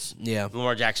Hurts. Yeah,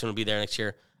 Lamar Jackson will be there next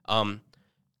year.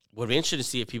 Would be interesting to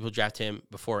see if people draft him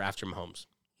before or after Mahomes.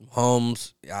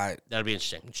 That'd be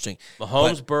interesting. Interesting.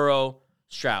 Mahomes, Burrow,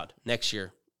 Stroud next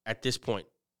year. At this point,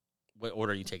 what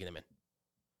order are you taking them in?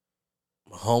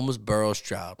 Mahomes, Burrow,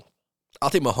 Stroud. I'll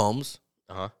take Mahomes.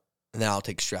 And then I'll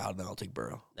take Stroud. And then I'll take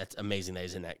Burrow. That's amazing that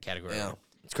he's in that category. Yeah,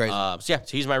 it's crazy. So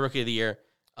he's my rookie of the year.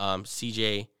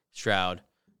 C.J. Stroud,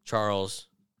 Charles,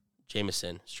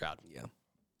 Jameson, Stroud.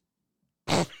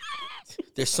 Yeah.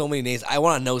 There's so many names. I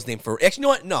want to know his name for. Actually, you know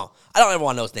what? No, I don't ever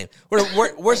want to know his name.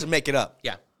 Where's to make it up?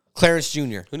 Yeah. Clarence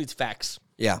Jr. Who needs facts?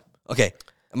 Yeah. Okay.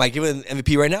 Am I giving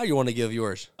MVP right now or you want to give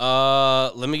yours?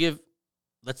 Let's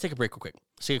take a break real quick.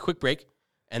 Let's take a quick break,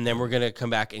 and then we're going to come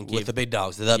back and give. With the big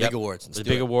dogs, the big awards. The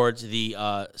big awards,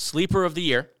 the sleeper of the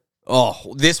year.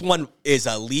 Oh, this one is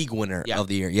a league winner of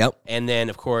the year. Yep. And then,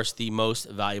 of course, the most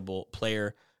valuable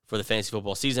player for the fantasy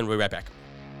football season. We'll be right back.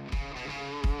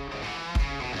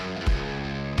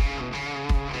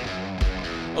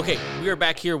 Okay, we are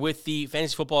back here with the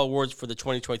Fantasy Football Awards for the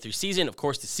 2023 season. Of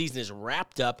course, the season is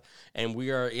wrapped up, and we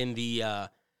are in the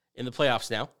playoffs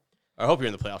now. I hope you're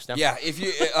in the playoffs now. Yeah,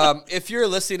 if you're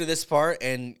listening to this part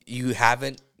and you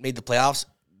haven't made the playoffs,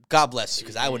 God bless you,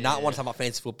 because I would not want to talk about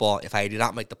fantasy football if I did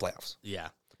not make the playoffs. Yeah.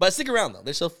 But stick around, though.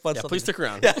 There's so fun stuff. Please stick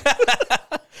around.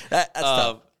 That's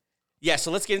tough. Yeah,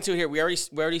 so let's get into it here. We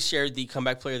already shared the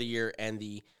comeback player of the year and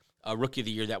the rookie of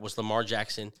the year. That was Lamar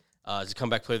Jackson as the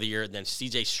comeback player of the year, and then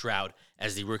C.J. Stroud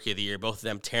as the rookie of the year. Both of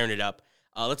them tearing it up.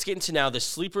 Let's get into now the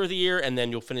sleeper of the year, and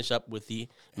then you'll finish up with the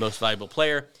most valuable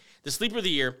player. The sleeper of the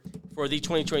year for the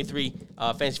 2023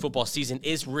 fantasy football season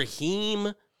is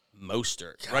Raheem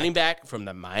Mostert, running back from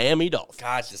the Miami Dolphins.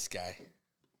 God, this guy.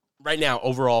 Right now,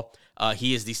 overall,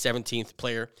 he is the 17th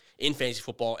player in fantasy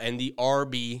football and the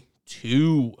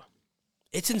RB2.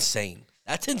 It's insane.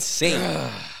 That's insane.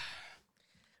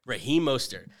 Raheem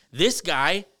Mostert. This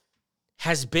guy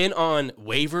has been on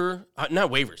not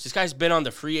waivers. This guy's been on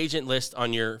the free agent list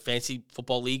on your fantasy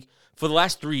football league for the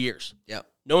last 3 years. Yep.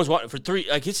 No one's wanting for 3.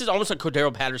 Like, this is almost like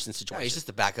Cordero Patterson situation. Yeah, he's just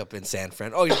a backup in San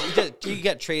Fran. Oh, you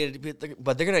get traded,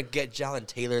 but they're gonna get Jalen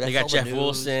Taylor. That's they got all Jeff the news.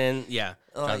 Wilson,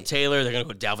 John Taylor. They're gonna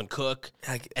go Dalvin Cook,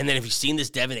 and then have you seen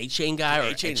this Devin A-Chain guy or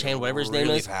A-Chain, whatever his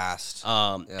name is? Fast.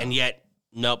 And yet,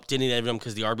 nope, didn't even have him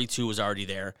because the RB2 was already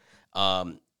there.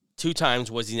 2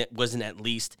 times wasn't at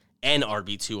least an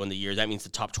RB2 on the year. That means the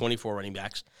top 24 running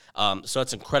backs. So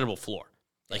it's incredible floor.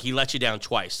 Like, he let you down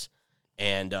twice,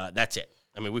 and that's it.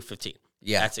 I mean, week 15.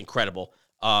 Yeah. That's incredible.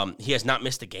 He has not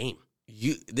missed a game.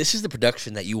 This is the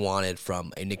production that you wanted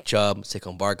from a Nick Chubb,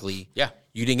 Saquon Barkley. Yeah.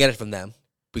 You didn't get it from them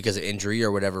because of injury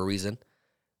or whatever reason.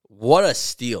 What a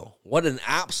steal. What an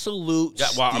absolute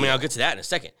steal. I mean, I'll get to that in a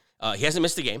second. He hasn't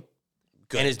missed a game.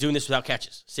 Good. And is doing this without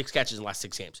catches. 6 catches in the last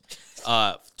 6 games.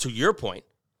 To your point,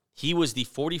 he was the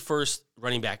 41st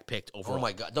running back picked overall. Oh,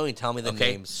 my God. Don't even tell me the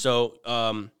names.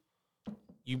 So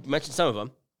you mentioned some of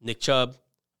them. Nick Chubb,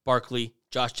 Barkley,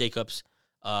 Josh Jacobs.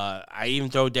 I even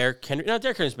throw Derrick Henry. No,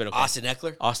 Derrick Henry's been okay. Austin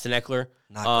Eckler.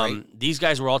 Not great. These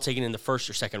guys were all taken in the first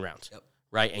or second rounds. Yep.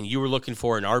 Right? And you were looking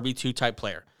for an RB2 type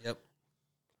player. Yep.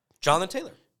 Jonathan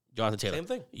Taylor. Same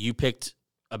thing. You picked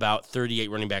about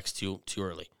 38 running backs too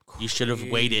early. You should have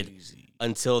waited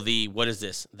until the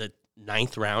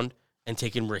 9th round and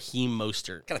taken Raheem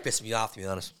Mostert. Kind of pissed me off, to be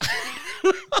honest.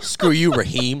 Screw you,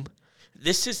 Raheem.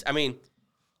 This is, I mean,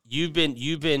 you've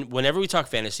been, whenever we talk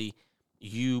fantasy,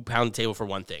 you pound the table for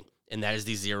one thing, and that is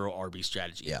the 0 RB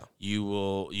strategy. Yeah.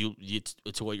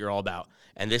 It's what you're all about.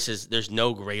 And there's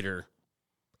no greater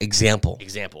example.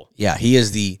 Yeah, he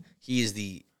is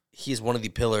one of the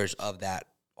pillars of that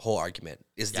whole argument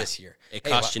this year. It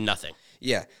cost you nothing.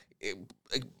 Yeah.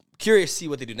 Curious to see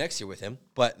what they do next year with him.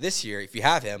 But this year, if you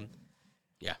have him,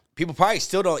 people probably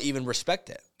still don't even respect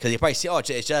it because they probably see,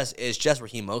 it's just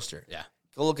Raheem Mostert. Yeah.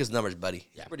 Go look at his numbers, buddy.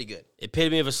 He's pretty good.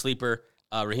 Epitome of a sleeper,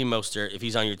 Raheem Mostert. If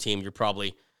he's on your team, you're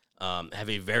probably have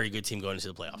a very good team going into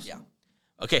the playoffs. Yeah.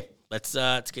 Okay, let's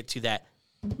get to that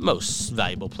most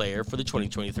valuable player for the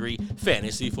 2023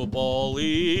 Fantasy Football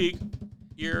League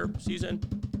season.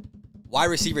 Wide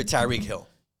receiver Tyreek Hill.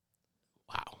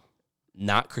 Wow.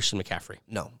 Not Christian McCaffrey.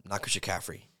 No, not Christian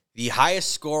McCaffrey. The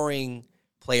highest scoring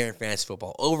player in fantasy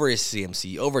football over his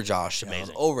CMC, over Josh Allen,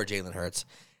 over Jalen Hurts.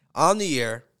 On the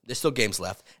year, there's still games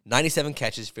left. 97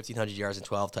 catches, 1,500 yards, and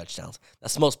 12 touchdowns.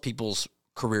 That's most people's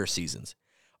career seasons.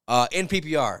 In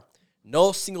PPR,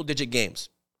 no single-digit games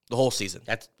the whole season.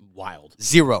 That's wild.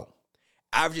 0.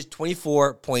 Averages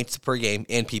 24 points per game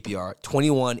in PPR,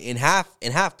 21 in half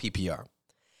PPR.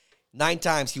 9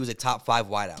 times he was a top 5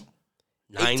 wideout.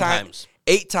 9 times.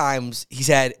 8 times he's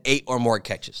had 8 or more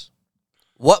catches.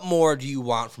 What more do you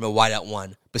want from a wideout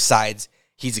one besides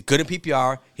he's good in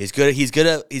PPR, he's good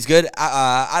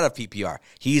out of PPR.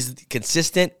 He's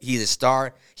consistent, he's a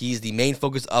star, he's the main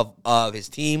focus of his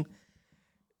team.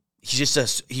 He's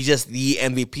just the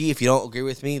MVP. If you don't agree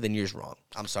with me, then you're just wrong.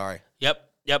 I'm sorry. Yep.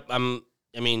 I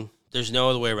mean, there's no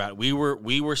other way around it. We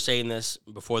were saying this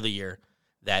before the year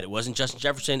that it wasn't Justin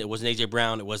Jefferson, it wasn't AJ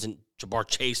Brown, it wasn't Ja'Marr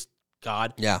Chase.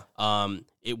 God. Yeah.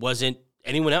 It wasn't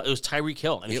anyone else. It was Tyreek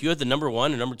Hill. And if you had the number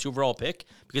 1 and number 2 overall pick,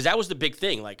 because that was the big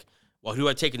thing. Like, well, who do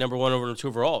I take a number 1 over number 2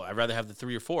 overall? I'd rather have the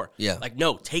 3 or 4. Yeah. Like,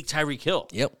 no, take Tyreek Hill.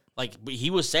 Yep. Like,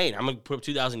 he was saying, I'm going to put up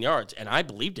 2,000 yards, and I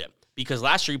believed him because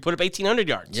last year he put up 1,800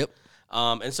 yards. Yep.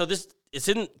 And so it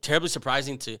isn't terribly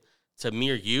surprising to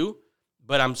me or you,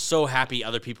 but I'm so happy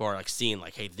other people are like seeing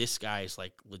like, hey, this guy is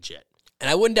like legit. And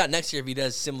I wouldn't doubt next year if he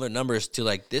does similar numbers to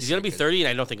like this. He's going to be 30, and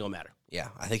I don't think it'll matter. Yeah,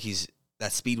 I think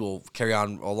that speed will carry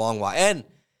on a long while. And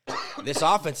this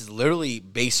offense is literally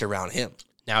based around him.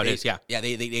 Now it is, yeah. Yeah,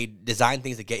 they design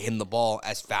things to get him the ball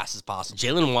as fast as possible.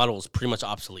 Jalen Waddle is pretty much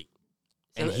obsolete.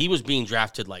 And he was being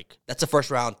drafted like... That's a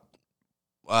first-round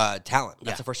talent.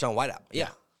 That's a first-round wideout. Yeah.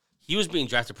 He was being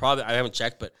drafted probably, I haven't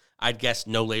checked, but I'd guess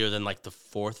no later than like the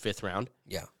 4th, 5th round.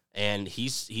 Yeah. And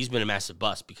he's been a massive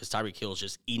bust because Tyreek Hill's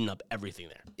just eating up everything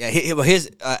there. Yeah, his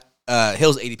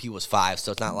Hill's ADP was 5,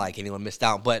 so it's not like anyone missed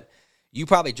out. But you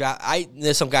probably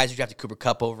there's some guys who drafted Cooper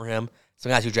Kupp over him.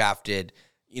 Some guys who drafted,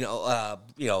 whatever,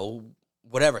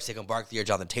 Saquon Barkley or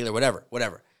Jonathan Taylor,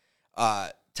 whatever.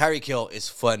 Tyreek Hill is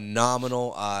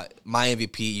phenomenal. My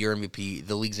MVP, your MVP,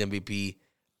 the league's MVP,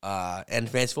 and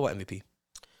fantasy football MVP.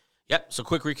 Yep. So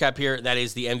quick recap here. That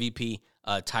is the MVP,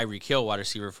 Tyreek Hill, wide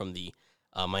receiver from the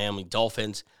Miami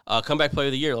Dolphins. Comeback player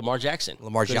of the year, Lamar Jackson.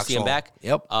 Good to see him back.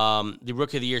 Yep. The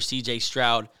rookie of the year, C.J.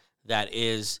 Stroud. That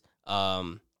is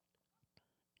the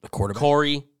quarterback.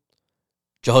 Corey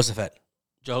Jehoshaphat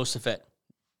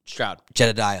Stroud.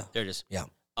 Jedediah. There it is. Yeah.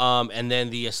 And then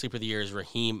the sleeper of the year is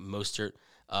Raheem Mostert.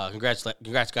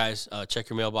 Congrats, guys. Check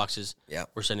your mailboxes. Yeah.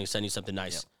 We're sending you something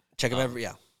nice. Yep. Check them every,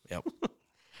 Yep.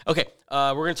 Okay,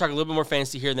 we're going to talk a little bit more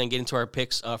fantasy here, then get into our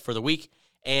picks for the week.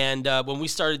 And when we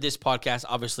started this podcast,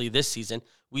 obviously this season,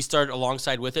 we started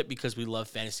alongside with it because we love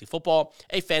fantasy football,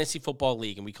 a fantasy football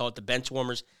league, and we call it the Bench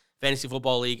Warmers Fantasy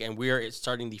Football League, and we are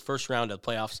starting the first round of the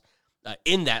playoffs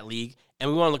in that league, and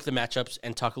we want to look at the matchups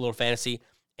and talk a little fantasy.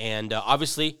 And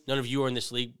obviously, none of you are in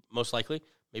this league, most likely.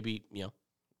 Maybe,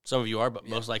 some of you are, but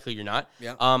most likely you're not.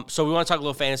 Yeah. So we want to talk a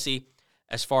little fantasy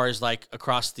as far as like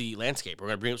across the landscape. We're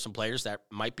going to bring up some players that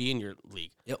might be in your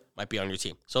league, might be on your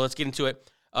team. So let's get into it.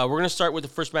 We're going to start with the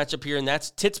first matchup here, and that's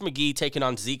Tits McGee taking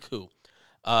on Zeke Who.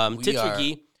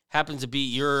 McGee happens to be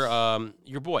your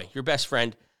boy, your best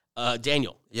friend,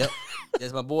 Daniel. Yep.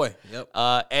 That's my boy. Yep.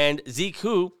 And Zeke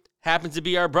Who happens to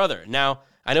be our brother. Now,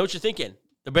 I know what you're thinking.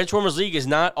 The Benchwarmers League is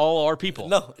not all our people.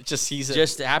 No, it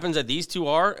just happens that these two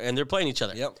are, and they're playing each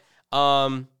other. Yep.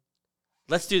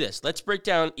 Let's do this. Let's break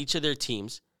down each of their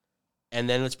teams, and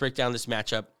then let's break down this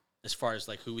matchup as far as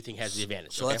like who we think has the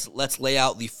advantage. So let's lay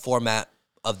out the format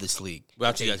of this league. Why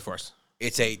don't you guys for us?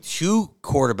 It's a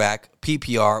 2-quarterback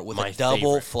PPR with a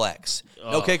double flex.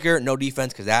 No kicker, no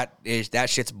defense, because that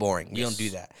shit's boring. You don't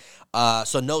do that.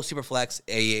 So no super flex,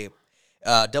 a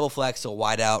double flex, so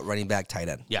wide out, running back, tight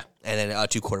end. Yeah. And then a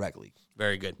 2-quarterback league.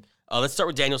 Very good. Let's start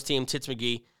with Daniel's team, Tits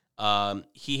McGee. And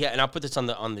I'll put this on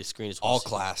the screen as well. All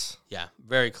class. Yeah,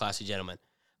 very classy gentleman.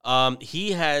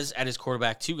 He has at his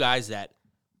quarterback two guys that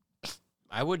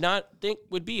I would not think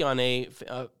would be on a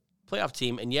playoff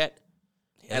team, and yet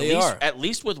at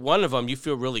least with one of them, you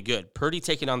feel really good. Purdy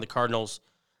taking on the Cardinals,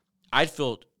 he's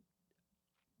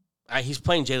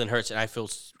playing Jalen Hurts, and I feel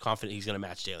confident he's going to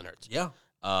match Jalen Hurts. Yeah.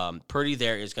 Purdy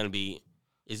there is going to be,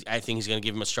 I think he's going to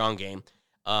give him a strong game.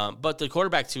 But the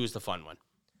quarterback two is the fun one,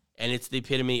 and it's the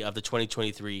epitome of the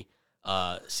 2023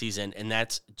 season, and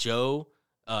that's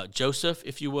Joseph,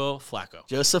 if you will, Flacco.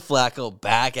 Joseph Flacco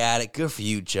back at it. Good for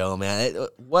you, Joe, man.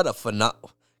 What a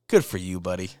good for you,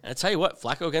 buddy. And I tell you what,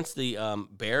 Flacco against the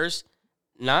Bears,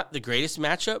 not the greatest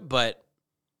matchup, but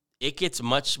it gets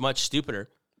much, much stupider.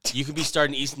 You could be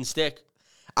starting Easton Stick.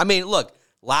 I mean, look,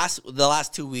 the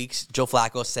last 2 weeks, Joe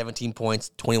Flacco, 17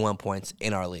 points, 21 points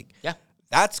in our league. Yeah.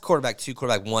 That's quarterback 2,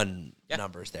 quarterback 1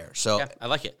 numbers there. So yeah, I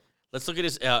like it. Let's look at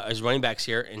his running backs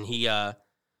here, and he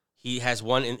has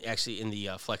one in the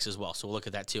flex as well. So we'll look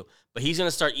at that too. But he's going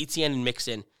to start Etienne and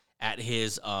Mixon at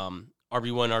his RB1,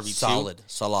 RB2.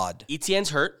 Solid.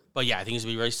 Etienne's hurt, but yeah, I think he's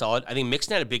going to be very solid. I think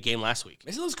Mixon had a big game last week.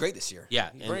 Mixon looks great this year.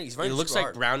 Yeah. It looks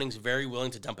like Browning's very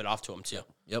willing to dump it off to him too.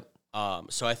 Yep.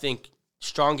 So I think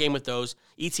strong game with those.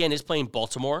 Etienne is playing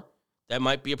Baltimore. That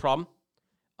might be a problem.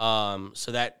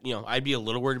 So that, I'd be a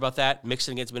little worried about that.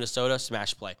 Mixon against Minnesota,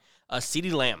 smash play.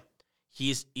 CeeDee Lamb,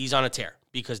 he's on a tear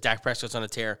because Dak Prescott's on a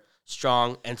tear,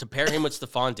 strong. And to pair him with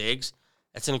Stephon Diggs,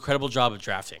 that's an incredible job of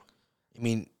drafting. I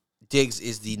mean, Diggs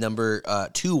is the number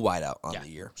 2 wideout on the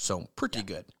year, so pretty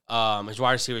good. His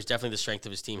wide receiver is definitely the strength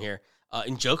of his team here.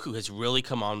 Njoku has really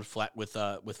come on with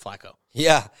Flacco.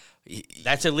 Yeah.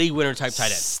 That's a league winner type tight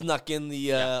end. Snuck in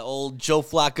the old Joe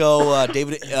Flacco,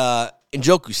 David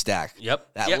Njoku stack.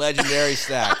 Yep. That legendary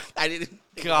stack.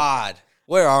 God,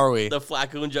 where are we? The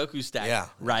Flacco Njoku stack. Yeah.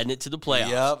 Riding it to the playoffs.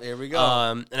 Yep, here we go.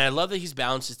 And I love that he's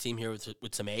balanced his team here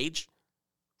with some age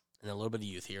and a little bit of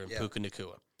youth here in Puka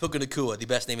Nacua. Puka Nacua, the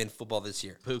best name in football this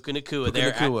year. Puka Nacua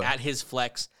there at his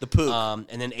flex. The Pook.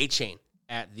 And then A-Chain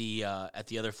at the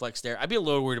other flex there. I'd be a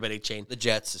little worried about A-Chain. The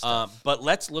Jets and stuff. But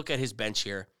let's look at his bench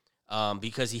here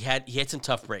because he had some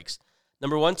tough breaks.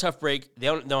 Number one tough break, they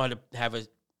don't know how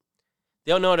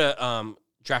to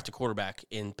draft a quarterback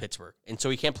in Pittsburgh, and so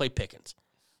he can't play Pickens.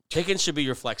 Pickens should be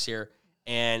your flex here,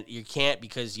 and you can't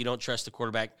because you don't trust the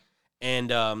quarterback. And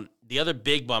the other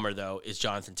big bummer, though, is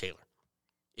Jonathan Taylor.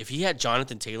 If he had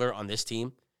Jonathan Taylor on this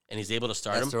team and he's able to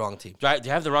start him. That's the wrong team. Do I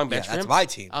have the wrong bench for him? That's my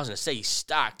team. I was going to say he's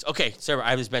stocked. Okay, Sarah, I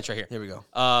have his bench right here. Here we go.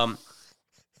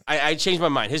 I changed my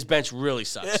mind. His bench really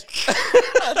sucks.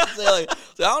 I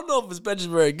don't know if his bench is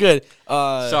very good.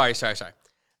 Sorry.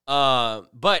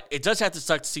 But it does have to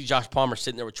suck to see Josh Palmer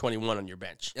sitting there with 21 on your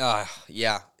bench.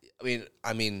 Yeah.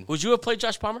 I mean. Would you have played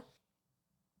Josh Palmer?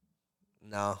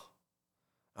 No.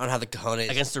 I don't have the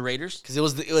cojones. Against the Raiders?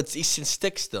 Because it's Easton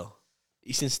Stick still.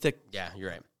 Easton Stick. Yeah,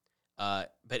 you're right.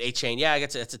 But A-Chain, yeah, I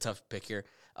guess that's a tough pick here.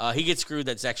 He gets screwed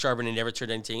that Zach Charbonnet never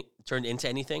turned into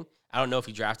anything. I don't know if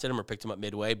he drafted him or picked him up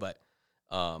midway, but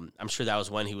I'm sure that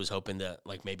was when he was hoping to,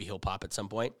 maybe he'll pop at some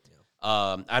point.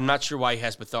 Yeah. I'm not sure why he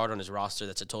has Bethard on his roster.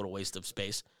 That's a total waste of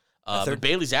space. But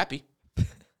Bailey Zappi.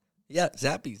 Yeah,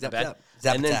 Zappy.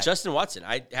 And then Justin Watson.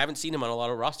 I haven't seen him on a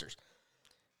lot of rosters.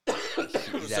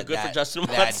 So good for Justin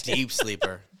That Watson. deep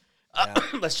sleeper.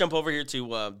 Let's jump over here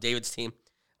to David's team.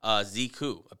 Zeke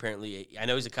who, apparently, I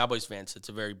know he's a Cowboys fan, so it's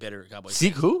a very bitter Cowboys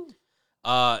Zeke fan. who?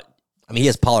 I mean, he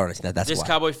has Pollard on his team. That's this why.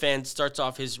 Cowboy fan starts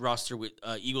off his roster with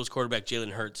Eagles quarterback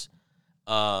Jalen Hurts.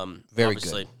 Very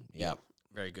obviously, good. Yeah.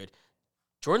 Very good.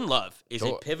 Jordan Love is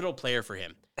a pivotal player for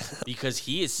him because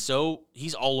he's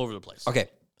all over the place. Okay.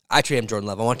 I trade him Jordan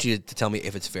Love. I want you to tell me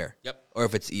if it's fair. Yep. Or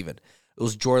if it's even. It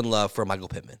was Jordan Love for Michael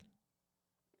Pittman.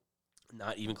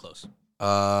 Not even close.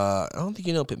 I don't think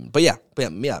you know Pittman. But yeah,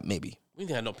 maybe. We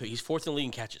think I know. He's fourth in the league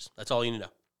in catches. That's all you need to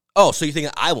know. Oh, so you think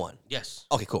I won? Yes.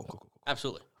 Okay, cool.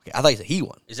 Absolutely. Okay, I thought you said he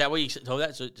won. Is that what you told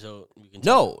that? So you can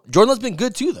No, Jordan Love's been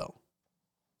good too, though.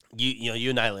 You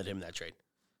annihilated him in that trade.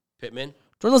 Pittman.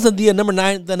 Jordan Love's the number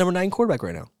 9 quarterback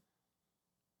right now,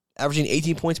 averaging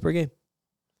 18 points per game.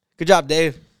 Good job,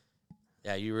 Dave.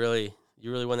 Yeah, you really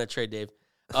won that trade, Dave.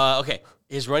 Okay,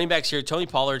 his running backs here. Tony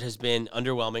Pollard has been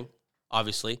underwhelming,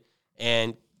 obviously,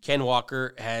 and Ken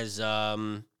Walker has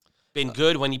been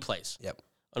good when he plays. Yep.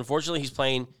 Unfortunately, he's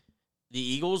playing the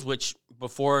Eagles, which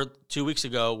before 2 weeks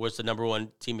ago was the number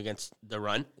one team against the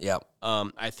run. Yep.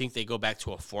 I think they go back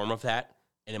to a form of that,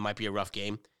 and it might be a rough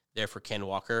game there for Ken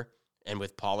Walker. And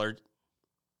with Pollard,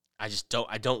 I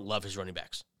don't love his running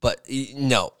backs. But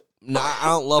no, I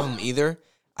don't love him either.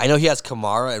 I know he has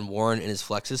Kamara and Warren in his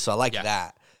flexes, so I like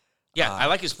that. Yeah, I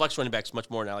like his flex running backs much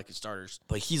more than I like his starters.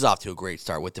 But he's off to a great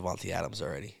start with Devontae Adams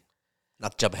already.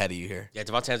 Not to jump ahead of you here. Yeah,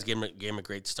 Devontae Adams gave him a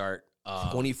great start.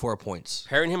 24 points.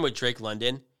 Pairing him with Drake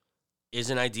London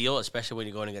isn't ideal, especially when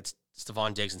you're going against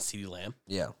Stephon Diggs and CeeDee Lamb.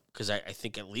 Yeah. Because I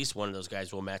think at least one of those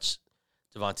guys will match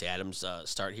Devontae Adams'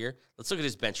 start here. Let's look at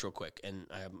his bench real quick and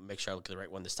make sure I look at the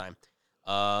right one this time.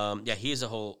 Yeah, he has a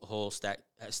whole stack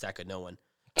of no one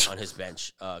on his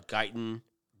bench. Guyton,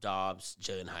 Dobbs,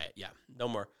 Jalen Hyatt. Yeah, no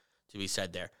more to be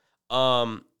said there.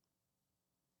 I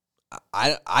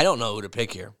don't know who to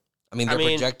pick here. I mean, they're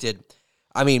projected.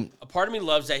 I mean, a part of me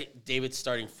loves that David's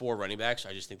starting 4 running backs.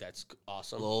 I just think that's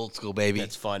awesome. Old school, baby.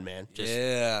 That's fun, man. Just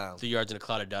 3 yards in a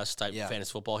cloud of dust type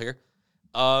fantasy football here.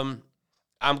 I'm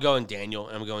going Daniel,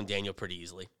 and I'm going Daniel pretty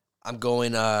easily. I'm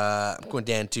going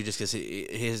Dan too, just because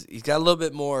he's got a little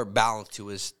bit more balance to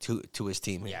his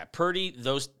team. Yeah, Purdy,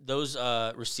 those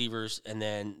receivers, and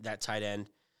then that tight end.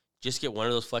 Just get one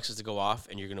of those flexes to go off,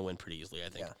 and you're going to win pretty easily, I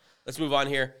think. Yeah. Let's move on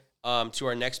here to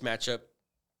our next matchup.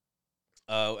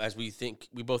 As we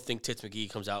both think Tits McGee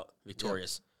comes out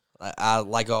victorious. Yep. I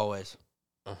like always.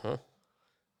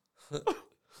 There's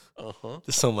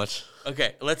so much.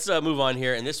 Okay, let's move on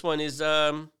here, and this one is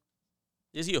you,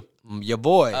 your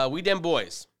boy. We Dem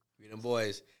Boys. We Dem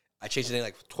Boys. I changed the name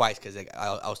like twice because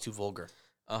I was too vulgar.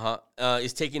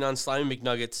 Is taking on Slimy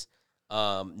McNuggets.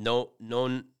 No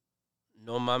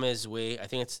Mames Way. I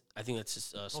think that's his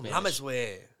Spanish. Mames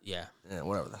Way. Yeah,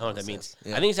 whatever. I don't know what that means.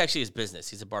 Yeah. I think it's actually his business.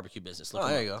 He's a barbecue business.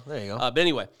 There you go. But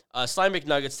anyway, Slimy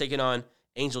McNuggets taking on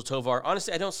Angel Tovar.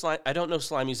 Honestly, I don't know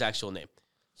Slimy's actual name,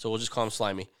 so we'll just call him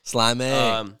Slimy.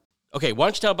 Slimy. Okay, why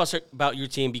don't you tell us about your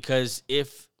team? Because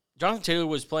if Jonathan Taylor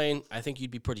was playing, I think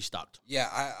you'd be pretty stoked. Yeah,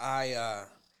 I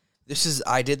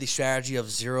did the strategy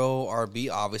of 0 RB.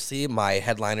 Obviously, my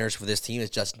headliners for this team is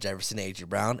Justin Jefferson, A.J.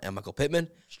 Brown, and Michael Pittman.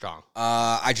 Strong.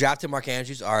 I drafted Mark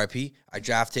Andrews, RIP. I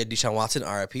drafted Deshaun Watson,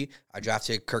 RIP. I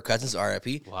drafted Kirk Cousins,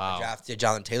 RIP. Wow. I drafted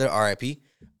Jonathan Taylor, RIP.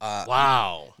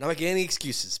 Wow. Not making any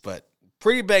excuses, but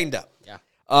pretty banged up. Yeah.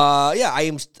 I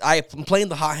am playing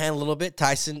the hot hand a little bit.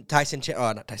 Not Tyson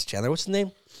Chandler. What's his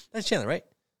name? Tyson Chandler, right?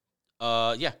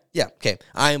 Yeah. Yeah. Okay.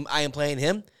 I am playing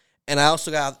him, and I also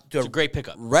got a great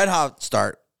pickup. Red hot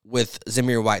start with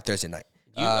Zamir White Thursday night.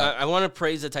 I want to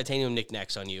praise the titanium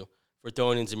knickknacks on you for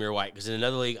throwing in Zamir White because in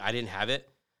another league I didn't have it,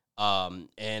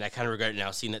 and I kind of regret it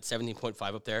now. Seeing that 17.5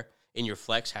 up there in your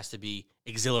flex has to be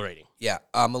exhilarating. Yeah,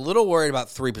 I'm a little worried about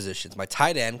 3 positions. My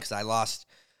tight end, because I lost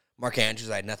Mark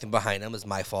Andrews. I had nothing behind him. It's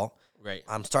my fault. Right.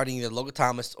 I'm starting either Logan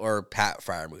Thomas or Pat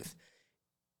Freiermuth.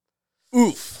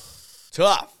 Oof.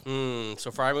 Tough.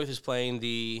 So Freiermuth is playing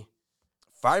the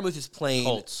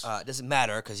Colts. It doesn't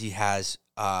matter because he has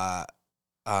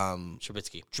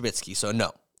Trubisky. So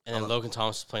no. And then Logan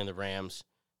Thomas is playing the Rams.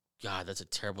 God, that's a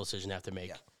terrible decision to have to make.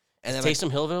 Yeah. And is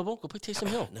Taysom Hill available? Go play Taysom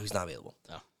Hill. No, he's not available.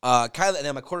 Oh. And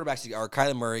then my quarterbacks are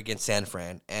Kyler Murray against San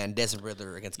Fran and Desmond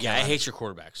Ritter against Carolina. Yeah, I hate your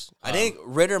quarterbacks. I think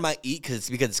Ritter might eat because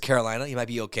it's Carolina. He might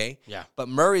be okay. Yeah. But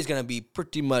Murray's going to be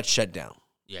pretty much shut down.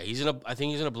 Yeah, I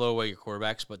think he's gonna blow away your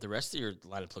quarterbacks, but the rest of your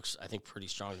lineup looks, I think, pretty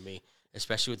strong to me,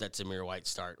 especially with that Zamir White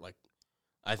start. Like,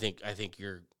 I think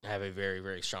you're have a very,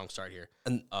 very strong start here.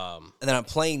 And then I'm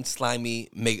playing Slimy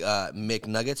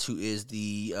McNuggets, who is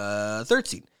the 3rd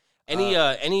seed. Any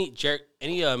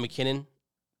McKinnon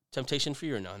temptation for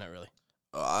you or no? Not really.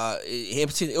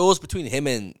 It was between him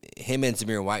and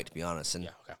Zamir White, to be honest, and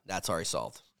that's already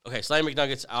solved. Okay, Slimy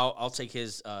McNuggets. I'll take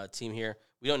his team here.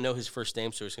 We don't know his first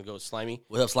name, so we're just gonna go with Slimy.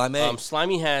 What's up, Slimy?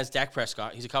 Slimy has Dak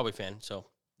Prescott. He's a Cowboy fan, so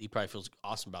he probably feels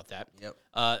awesome about that. Yep.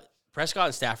 Prescott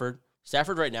and Stafford.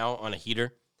 Stafford right now on a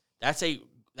heater. That's a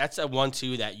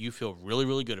 1-2 that you feel really,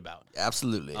 really good about.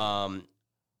 Absolutely.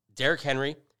 Derrick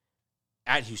Henry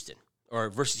at Houston or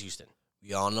versus Houston.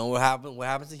 We all know what happened. What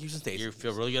happens in Houston State? You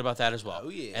feel really good about that as well. Oh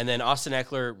yeah. And then Austin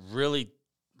Eckler really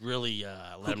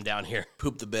let him down here.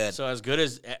 Poop the bed. So as good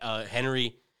as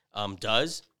Henry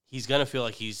does, he's gonna feel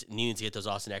like he's needing to get those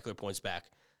Austin Eckler points back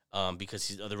because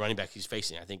he's the running back he's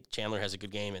facing. I think Chandler has a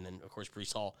good game, and then of course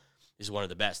Breece Hall is one of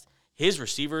the best. His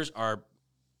receivers are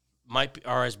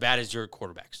as bad as your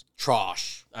quarterbacks.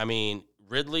 Trosh. I mean,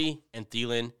 Ridley and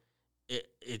Thielen.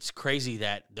 It's crazy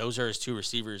that those are his two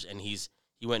receivers, and he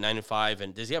went 9-5.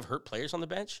 And does he have hurt players on the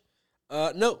bench?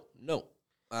 No.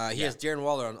 He has Darren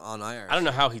Waller on IR. I don't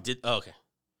know how he did. Oh, okay.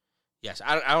 Yes,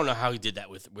 I don't know how he did that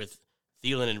with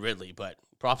Thielen and Ridley, but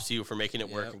props to you for making it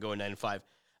work and going 9-5.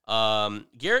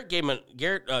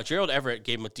 Gerald Everett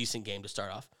gave him a decent game to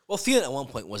start off. Well, Thielen at one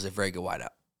point was a very good wideout.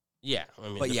 Yeah, I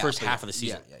mean, the first half of the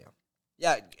season.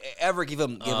 Yeah, Everett give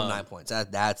him 9 points.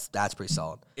 That's pretty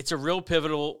solid. It's a real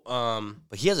pivotal.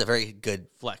 But he has a very good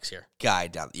flex here. Guy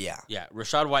down. Yeah.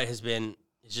 Rashad White has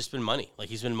just been money. Like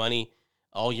he's been money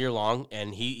all year long,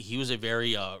 and he was a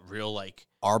very real like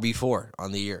RB4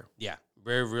 on the year. Yeah,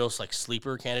 very real like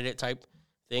sleeper candidate type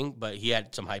thing. But he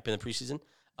had some hype in the preseason.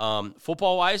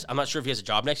 Football wise, I'm not sure if he has a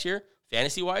job next year.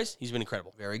 Fantasy wise, he's been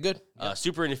incredible. Very good.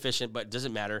 Super inefficient, but it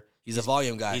doesn't matter. He's a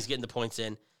volume guy. He's getting the points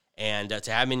in. And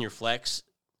to have him in your flex,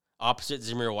 opposite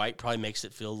Zamir White, probably makes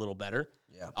it feel a little better.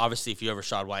 Yeah. Obviously, if you have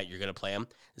Rashad White, you're going to play him.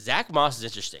 Zach Moss is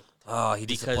interesting. Oh, he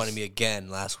disappointed me again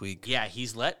last week. Yeah,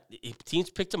 teams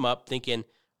picked him up thinking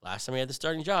last time he had the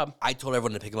starting job. I told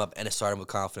everyone to pick him up and to start him with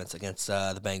confidence against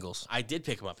the Bengals. I did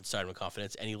pick him up and start him with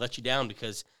confidence, and he let you down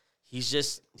because he's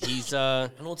I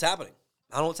don't know what's happening.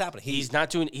 He's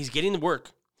getting the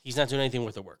work. He's not doing anything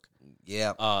with the work.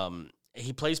 Yeah.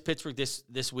 He plays Pittsburgh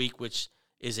this week, which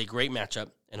is a great matchup,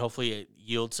 and hopefully it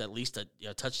yields at least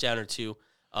a touchdown or two.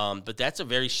 But that's a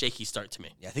very shaky start to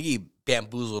me. Yeah, I think he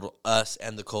bamboozled us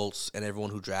and the Colts and everyone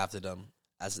who drafted him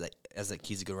as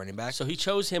he's a good running back. So he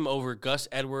chose him over Gus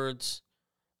Edwards,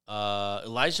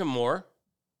 Elijah Moore,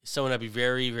 someone I'd be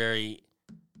very, very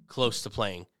close to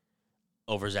playing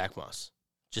over Zach Moss,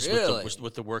 just really?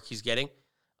 with the work he's getting.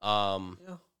 Yeah.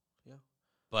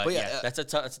 But that's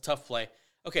a tough play.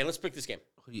 Okay, let's pick this game.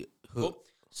 Who? Cool.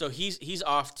 So he's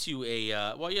off to a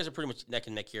you guys are pretty much neck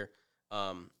and neck here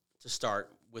to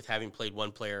start with having played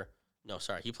one player. No,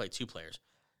 sorry, he played two players.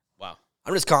 Wow.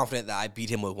 I'm just confident that I beat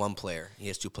him with one player. He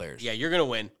has two players. Yeah, you're gonna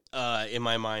win. In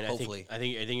my mind, hopefully. I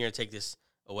think you're gonna take this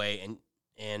away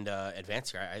and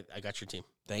advance here. I got your team.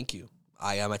 Thank you.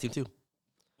 I got my team too.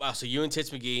 Wow. So you and Tits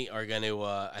McGee are gonna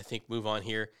I think move on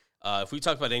here. If we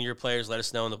talk about any of your players, let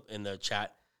us know in the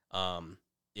chat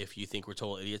if you think we're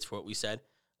total idiots for what we said.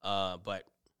 But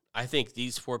I think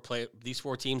these four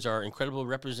teams are incredible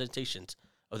representations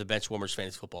of the Benchwarmers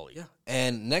Fantasy Football League. Yeah.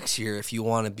 And next year, if you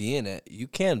want to be in it, you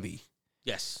can be.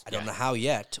 Yes. I don't know how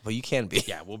yet, but you can be.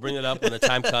 Yeah, we'll bring it up when the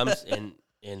time comes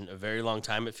in a very long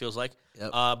time, it feels like.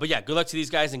 Yep. But yeah, good luck to these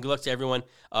guys and good luck to everyone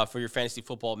for your fantasy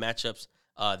football matchups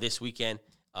this weekend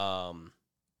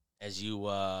as you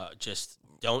just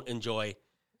don't enjoy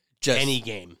any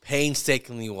game.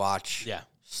 Painstakingly watch. Yeah.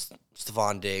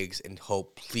 Stephon Diggs and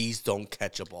hope please don't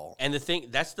catch a ball. And the thing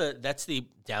that's the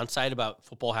downside about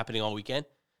football happening all weekend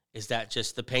is that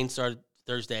just the pain started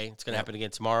Thursday. It's going to happen again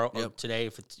tomorrow or today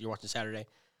if you're watching Saturday,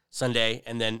 Sunday,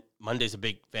 and then Monday's a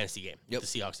big fantasy game. The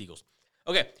Seahawks Eagles.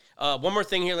 Okay, one more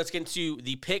thing here. Let's get into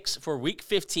the picks for Week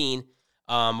 15.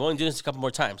 We're only doing this a couple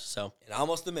more times, so in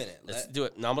almost a minute. Let's do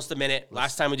it in almost a minute.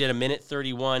 Last time we did a minute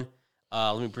 31.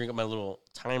 Let me bring up my little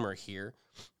timer here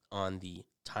on the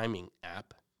timing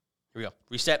app. Here we go.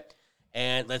 Reset.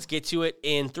 And let's get to it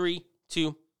in 3,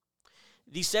 2.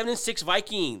 The 7-6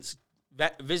 Vikings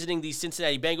visiting the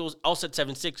Cincinnati Bengals. Also at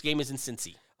 7-6. Game is in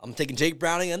Cincy. I'm taking Jake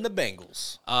Browning and the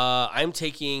Bengals. I'm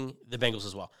taking the Bengals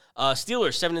as well.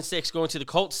 Steelers 7-6 going to the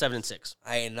Colts 7-6.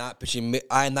 I am not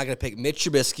going to pick Mitch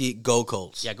Trubisky. Go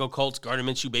Colts. Yeah, go Colts. Gardner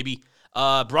Minshew, baby.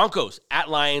 Broncos at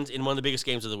Lions in one of the biggest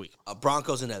games of the week.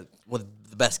 Broncos in one of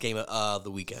the best game of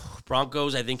the weekend.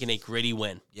 Broncos, I think, in a gritty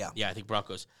win. Yeah, I think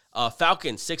Broncos.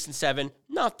 Falcons 6-7,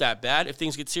 not that bad. If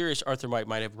things get serious, Arthur might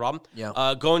have a problem.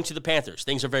 Yeah. Going to the Panthers,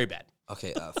 things are very bad.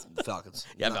 Okay, Falcons.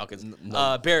 Falcons.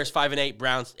 Bears 5-8,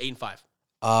 Browns 8-5.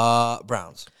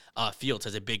 Browns. Fields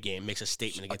has a big game, makes a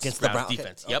statement against the the Browns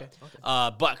defense. Okay. Yep.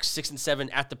 Okay. Bucks 6-7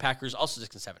 at the Packers, also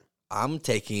 6-7. I'm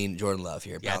taking Jordan Love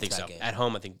here. Yeah, I think so. Game. At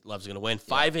home, I think Love's going to win.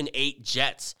 5-8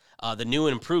 Jets. The new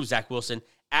and improved Zach Wilson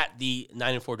at the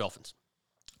 9-4 Dolphins.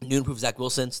 New and improved Zach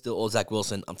Wilson, still old Zach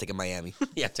Wilson. I'm taking Miami.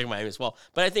 Yeah, I'm taking Miami as well.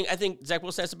 But I think Zach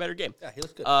Wilson has a better game. Yeah, he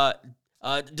looks good.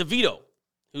 DeVito,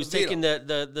 who's taking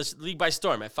the league by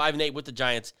storm at 5-8 with the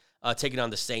Giants, taking on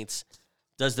the Saints.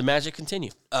 Does the magic continue?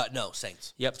 No,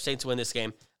 Saints. Yep, Saints win this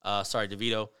game. Sorry,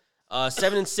 DeVito.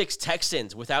 7-6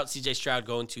 Texans without C.J. Stroud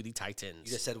going to the Titans.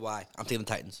 You just said why. I'm taking the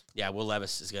Titans. Yeah, Will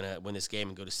Levis is going to win this game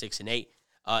and go to 6-8.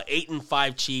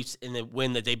 8-5 Chiefs in the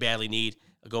win that they badly need,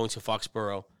 going to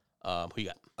Foxborough. Who you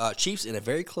got? Chiefs in a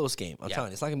very close game. I'm telling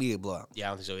you, it's not going to be a blowout. Yeah,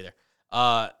 I don't think so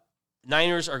either.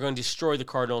 Niners are going to destroy the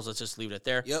Cardinals. Let's just leave it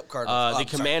there. Yep, Cardinals. The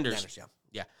Commanders.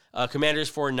 Niners,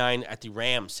 Commanders 4-9 at the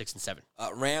Rams 6-7.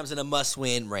 Rams in a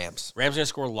must-win. Rams going to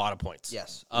score a lot of points.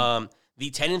 Yes. The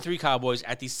 10-3 Cowboys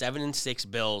at the 7-6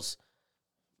 Bills.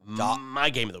 My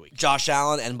game of the week. Josh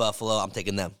Allen and Buffalo. I'm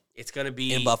taking them. It's going to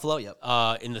be in Buffalo. Yep.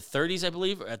 In the 30s, I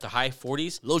believe, or at the high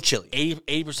 40s. A little chilly.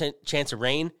 80% chance of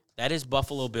rain. That is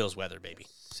Buffalo Bills weather, baby.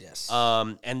 Yes.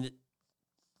 And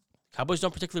Cowboys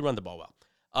don't particularly run the ball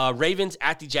well. Ravens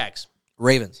at the Jags.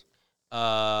 Ravens.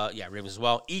 Ravens as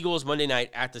well. Eagles Monday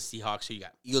night at the Seahawks. Who you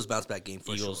got? Eagles bounce back game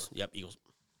for Eagles. sure. Yep, Eagles.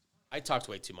 I talked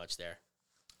way too much there.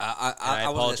 I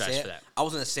apologize for that. I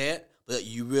was going to say it, but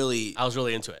you really... I was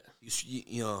really into it. You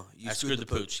screwed the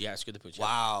pooch. Yeah, I screwed the pooch. Yeah.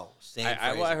 Wow.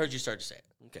 I heard you start to say it.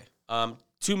 Okay.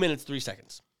 2 minutes, 3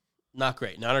 seconds. Not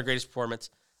great. Not our greatest performance.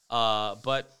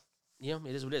 But, it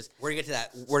is what it is. We're going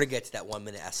to get to that 1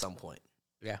 minute at some point.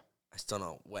 Yeah. I still don't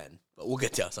know when, but we'll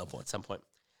get to it at some point. At some point.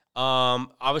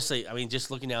 Obviously,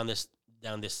 just looking down this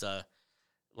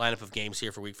lineup of games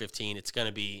here for Week 15, it's going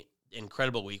to be an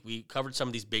incredible week. We covered some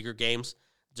of these bigger games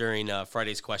during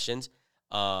Friday's questions.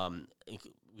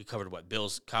 We covered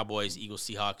Bills, Cowboys, Eagles,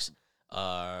 Seahawks,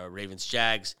 Ravens,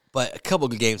 Jags. But a couple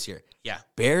good games here. Yeah.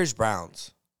 Bears,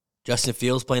 Browns. Justin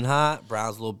Fields playing hot.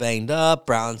 Browns a little banged up.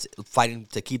 Browns fighting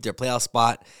to keep their playoff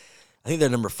spot. I think they're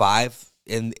number 5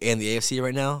 in the AFC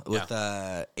right now with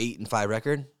 8-5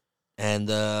 record. And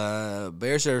the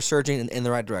Bears are surging in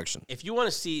the right direction. If you want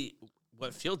to see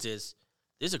what Fields is,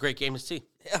 this is a great game to see.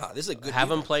 Yeah, this is a good Have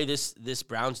defense. him play this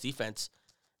Browns defense.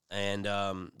 And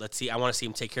let's see. I want to see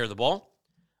him take care of the ball.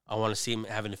 I want to see him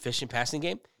have an efficient passing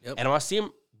game. Yep. And I want to see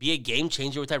him be a game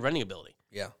changer with that running ability.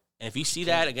 Yeah. And if you see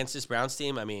that against this Browns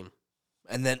team,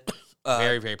 and then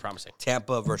very, very promising.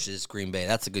 Tampa versus Green Bay.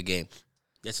 That's a good game.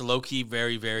 It's a low-key,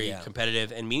 very, very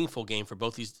competitive and meaningful game for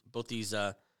both these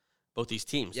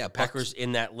teams. Yeah, the Packers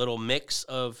in that little mix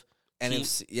of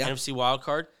NFC wild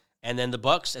card, and then the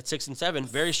Bucks at 6-7,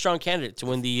 very strong candidate to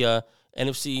win the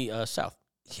NFC South.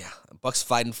 Yeah, Bucks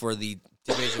fighting for the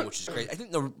division, which is great. I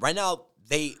think right now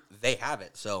they have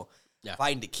it, so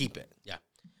fighting to keep it. Yeah,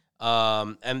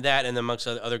 and then amongst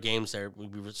other games, there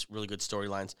would be really good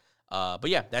storylines. But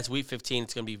yeah, that's Week 15.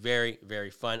 It's going to be very, very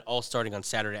fun. All starting on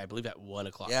Saturday, I believe, at 1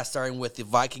 o'clock. Yeah, starting with the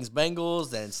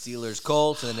Vikings-Bengals, then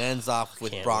Steelers-Colts, and then ends off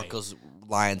with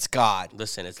Broncos-Lions. God.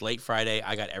 Listen, it's late Friday.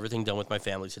 I got everything done with my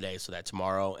family today so that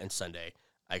tomorrow and Sunday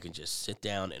I can just sit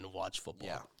down and watch football.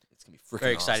 Yeah, it's going to be freaking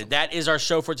very excited. Awesome. That is our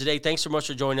show for today. Thanks so much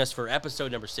for joining us for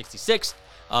episode number 66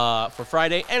 for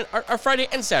Friday and our Friday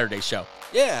and Saturday show.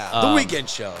 Yeah, the weekend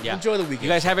show. Yeah. Enjoy the weekend. You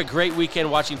guys have a great weekend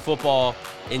watching football.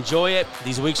 Enjoy it.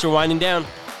 These weeks are winding down.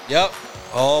 Yep.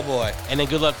 Oh, boy. And then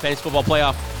good luck, fantasy football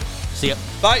playoff. See ya.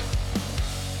 Bye.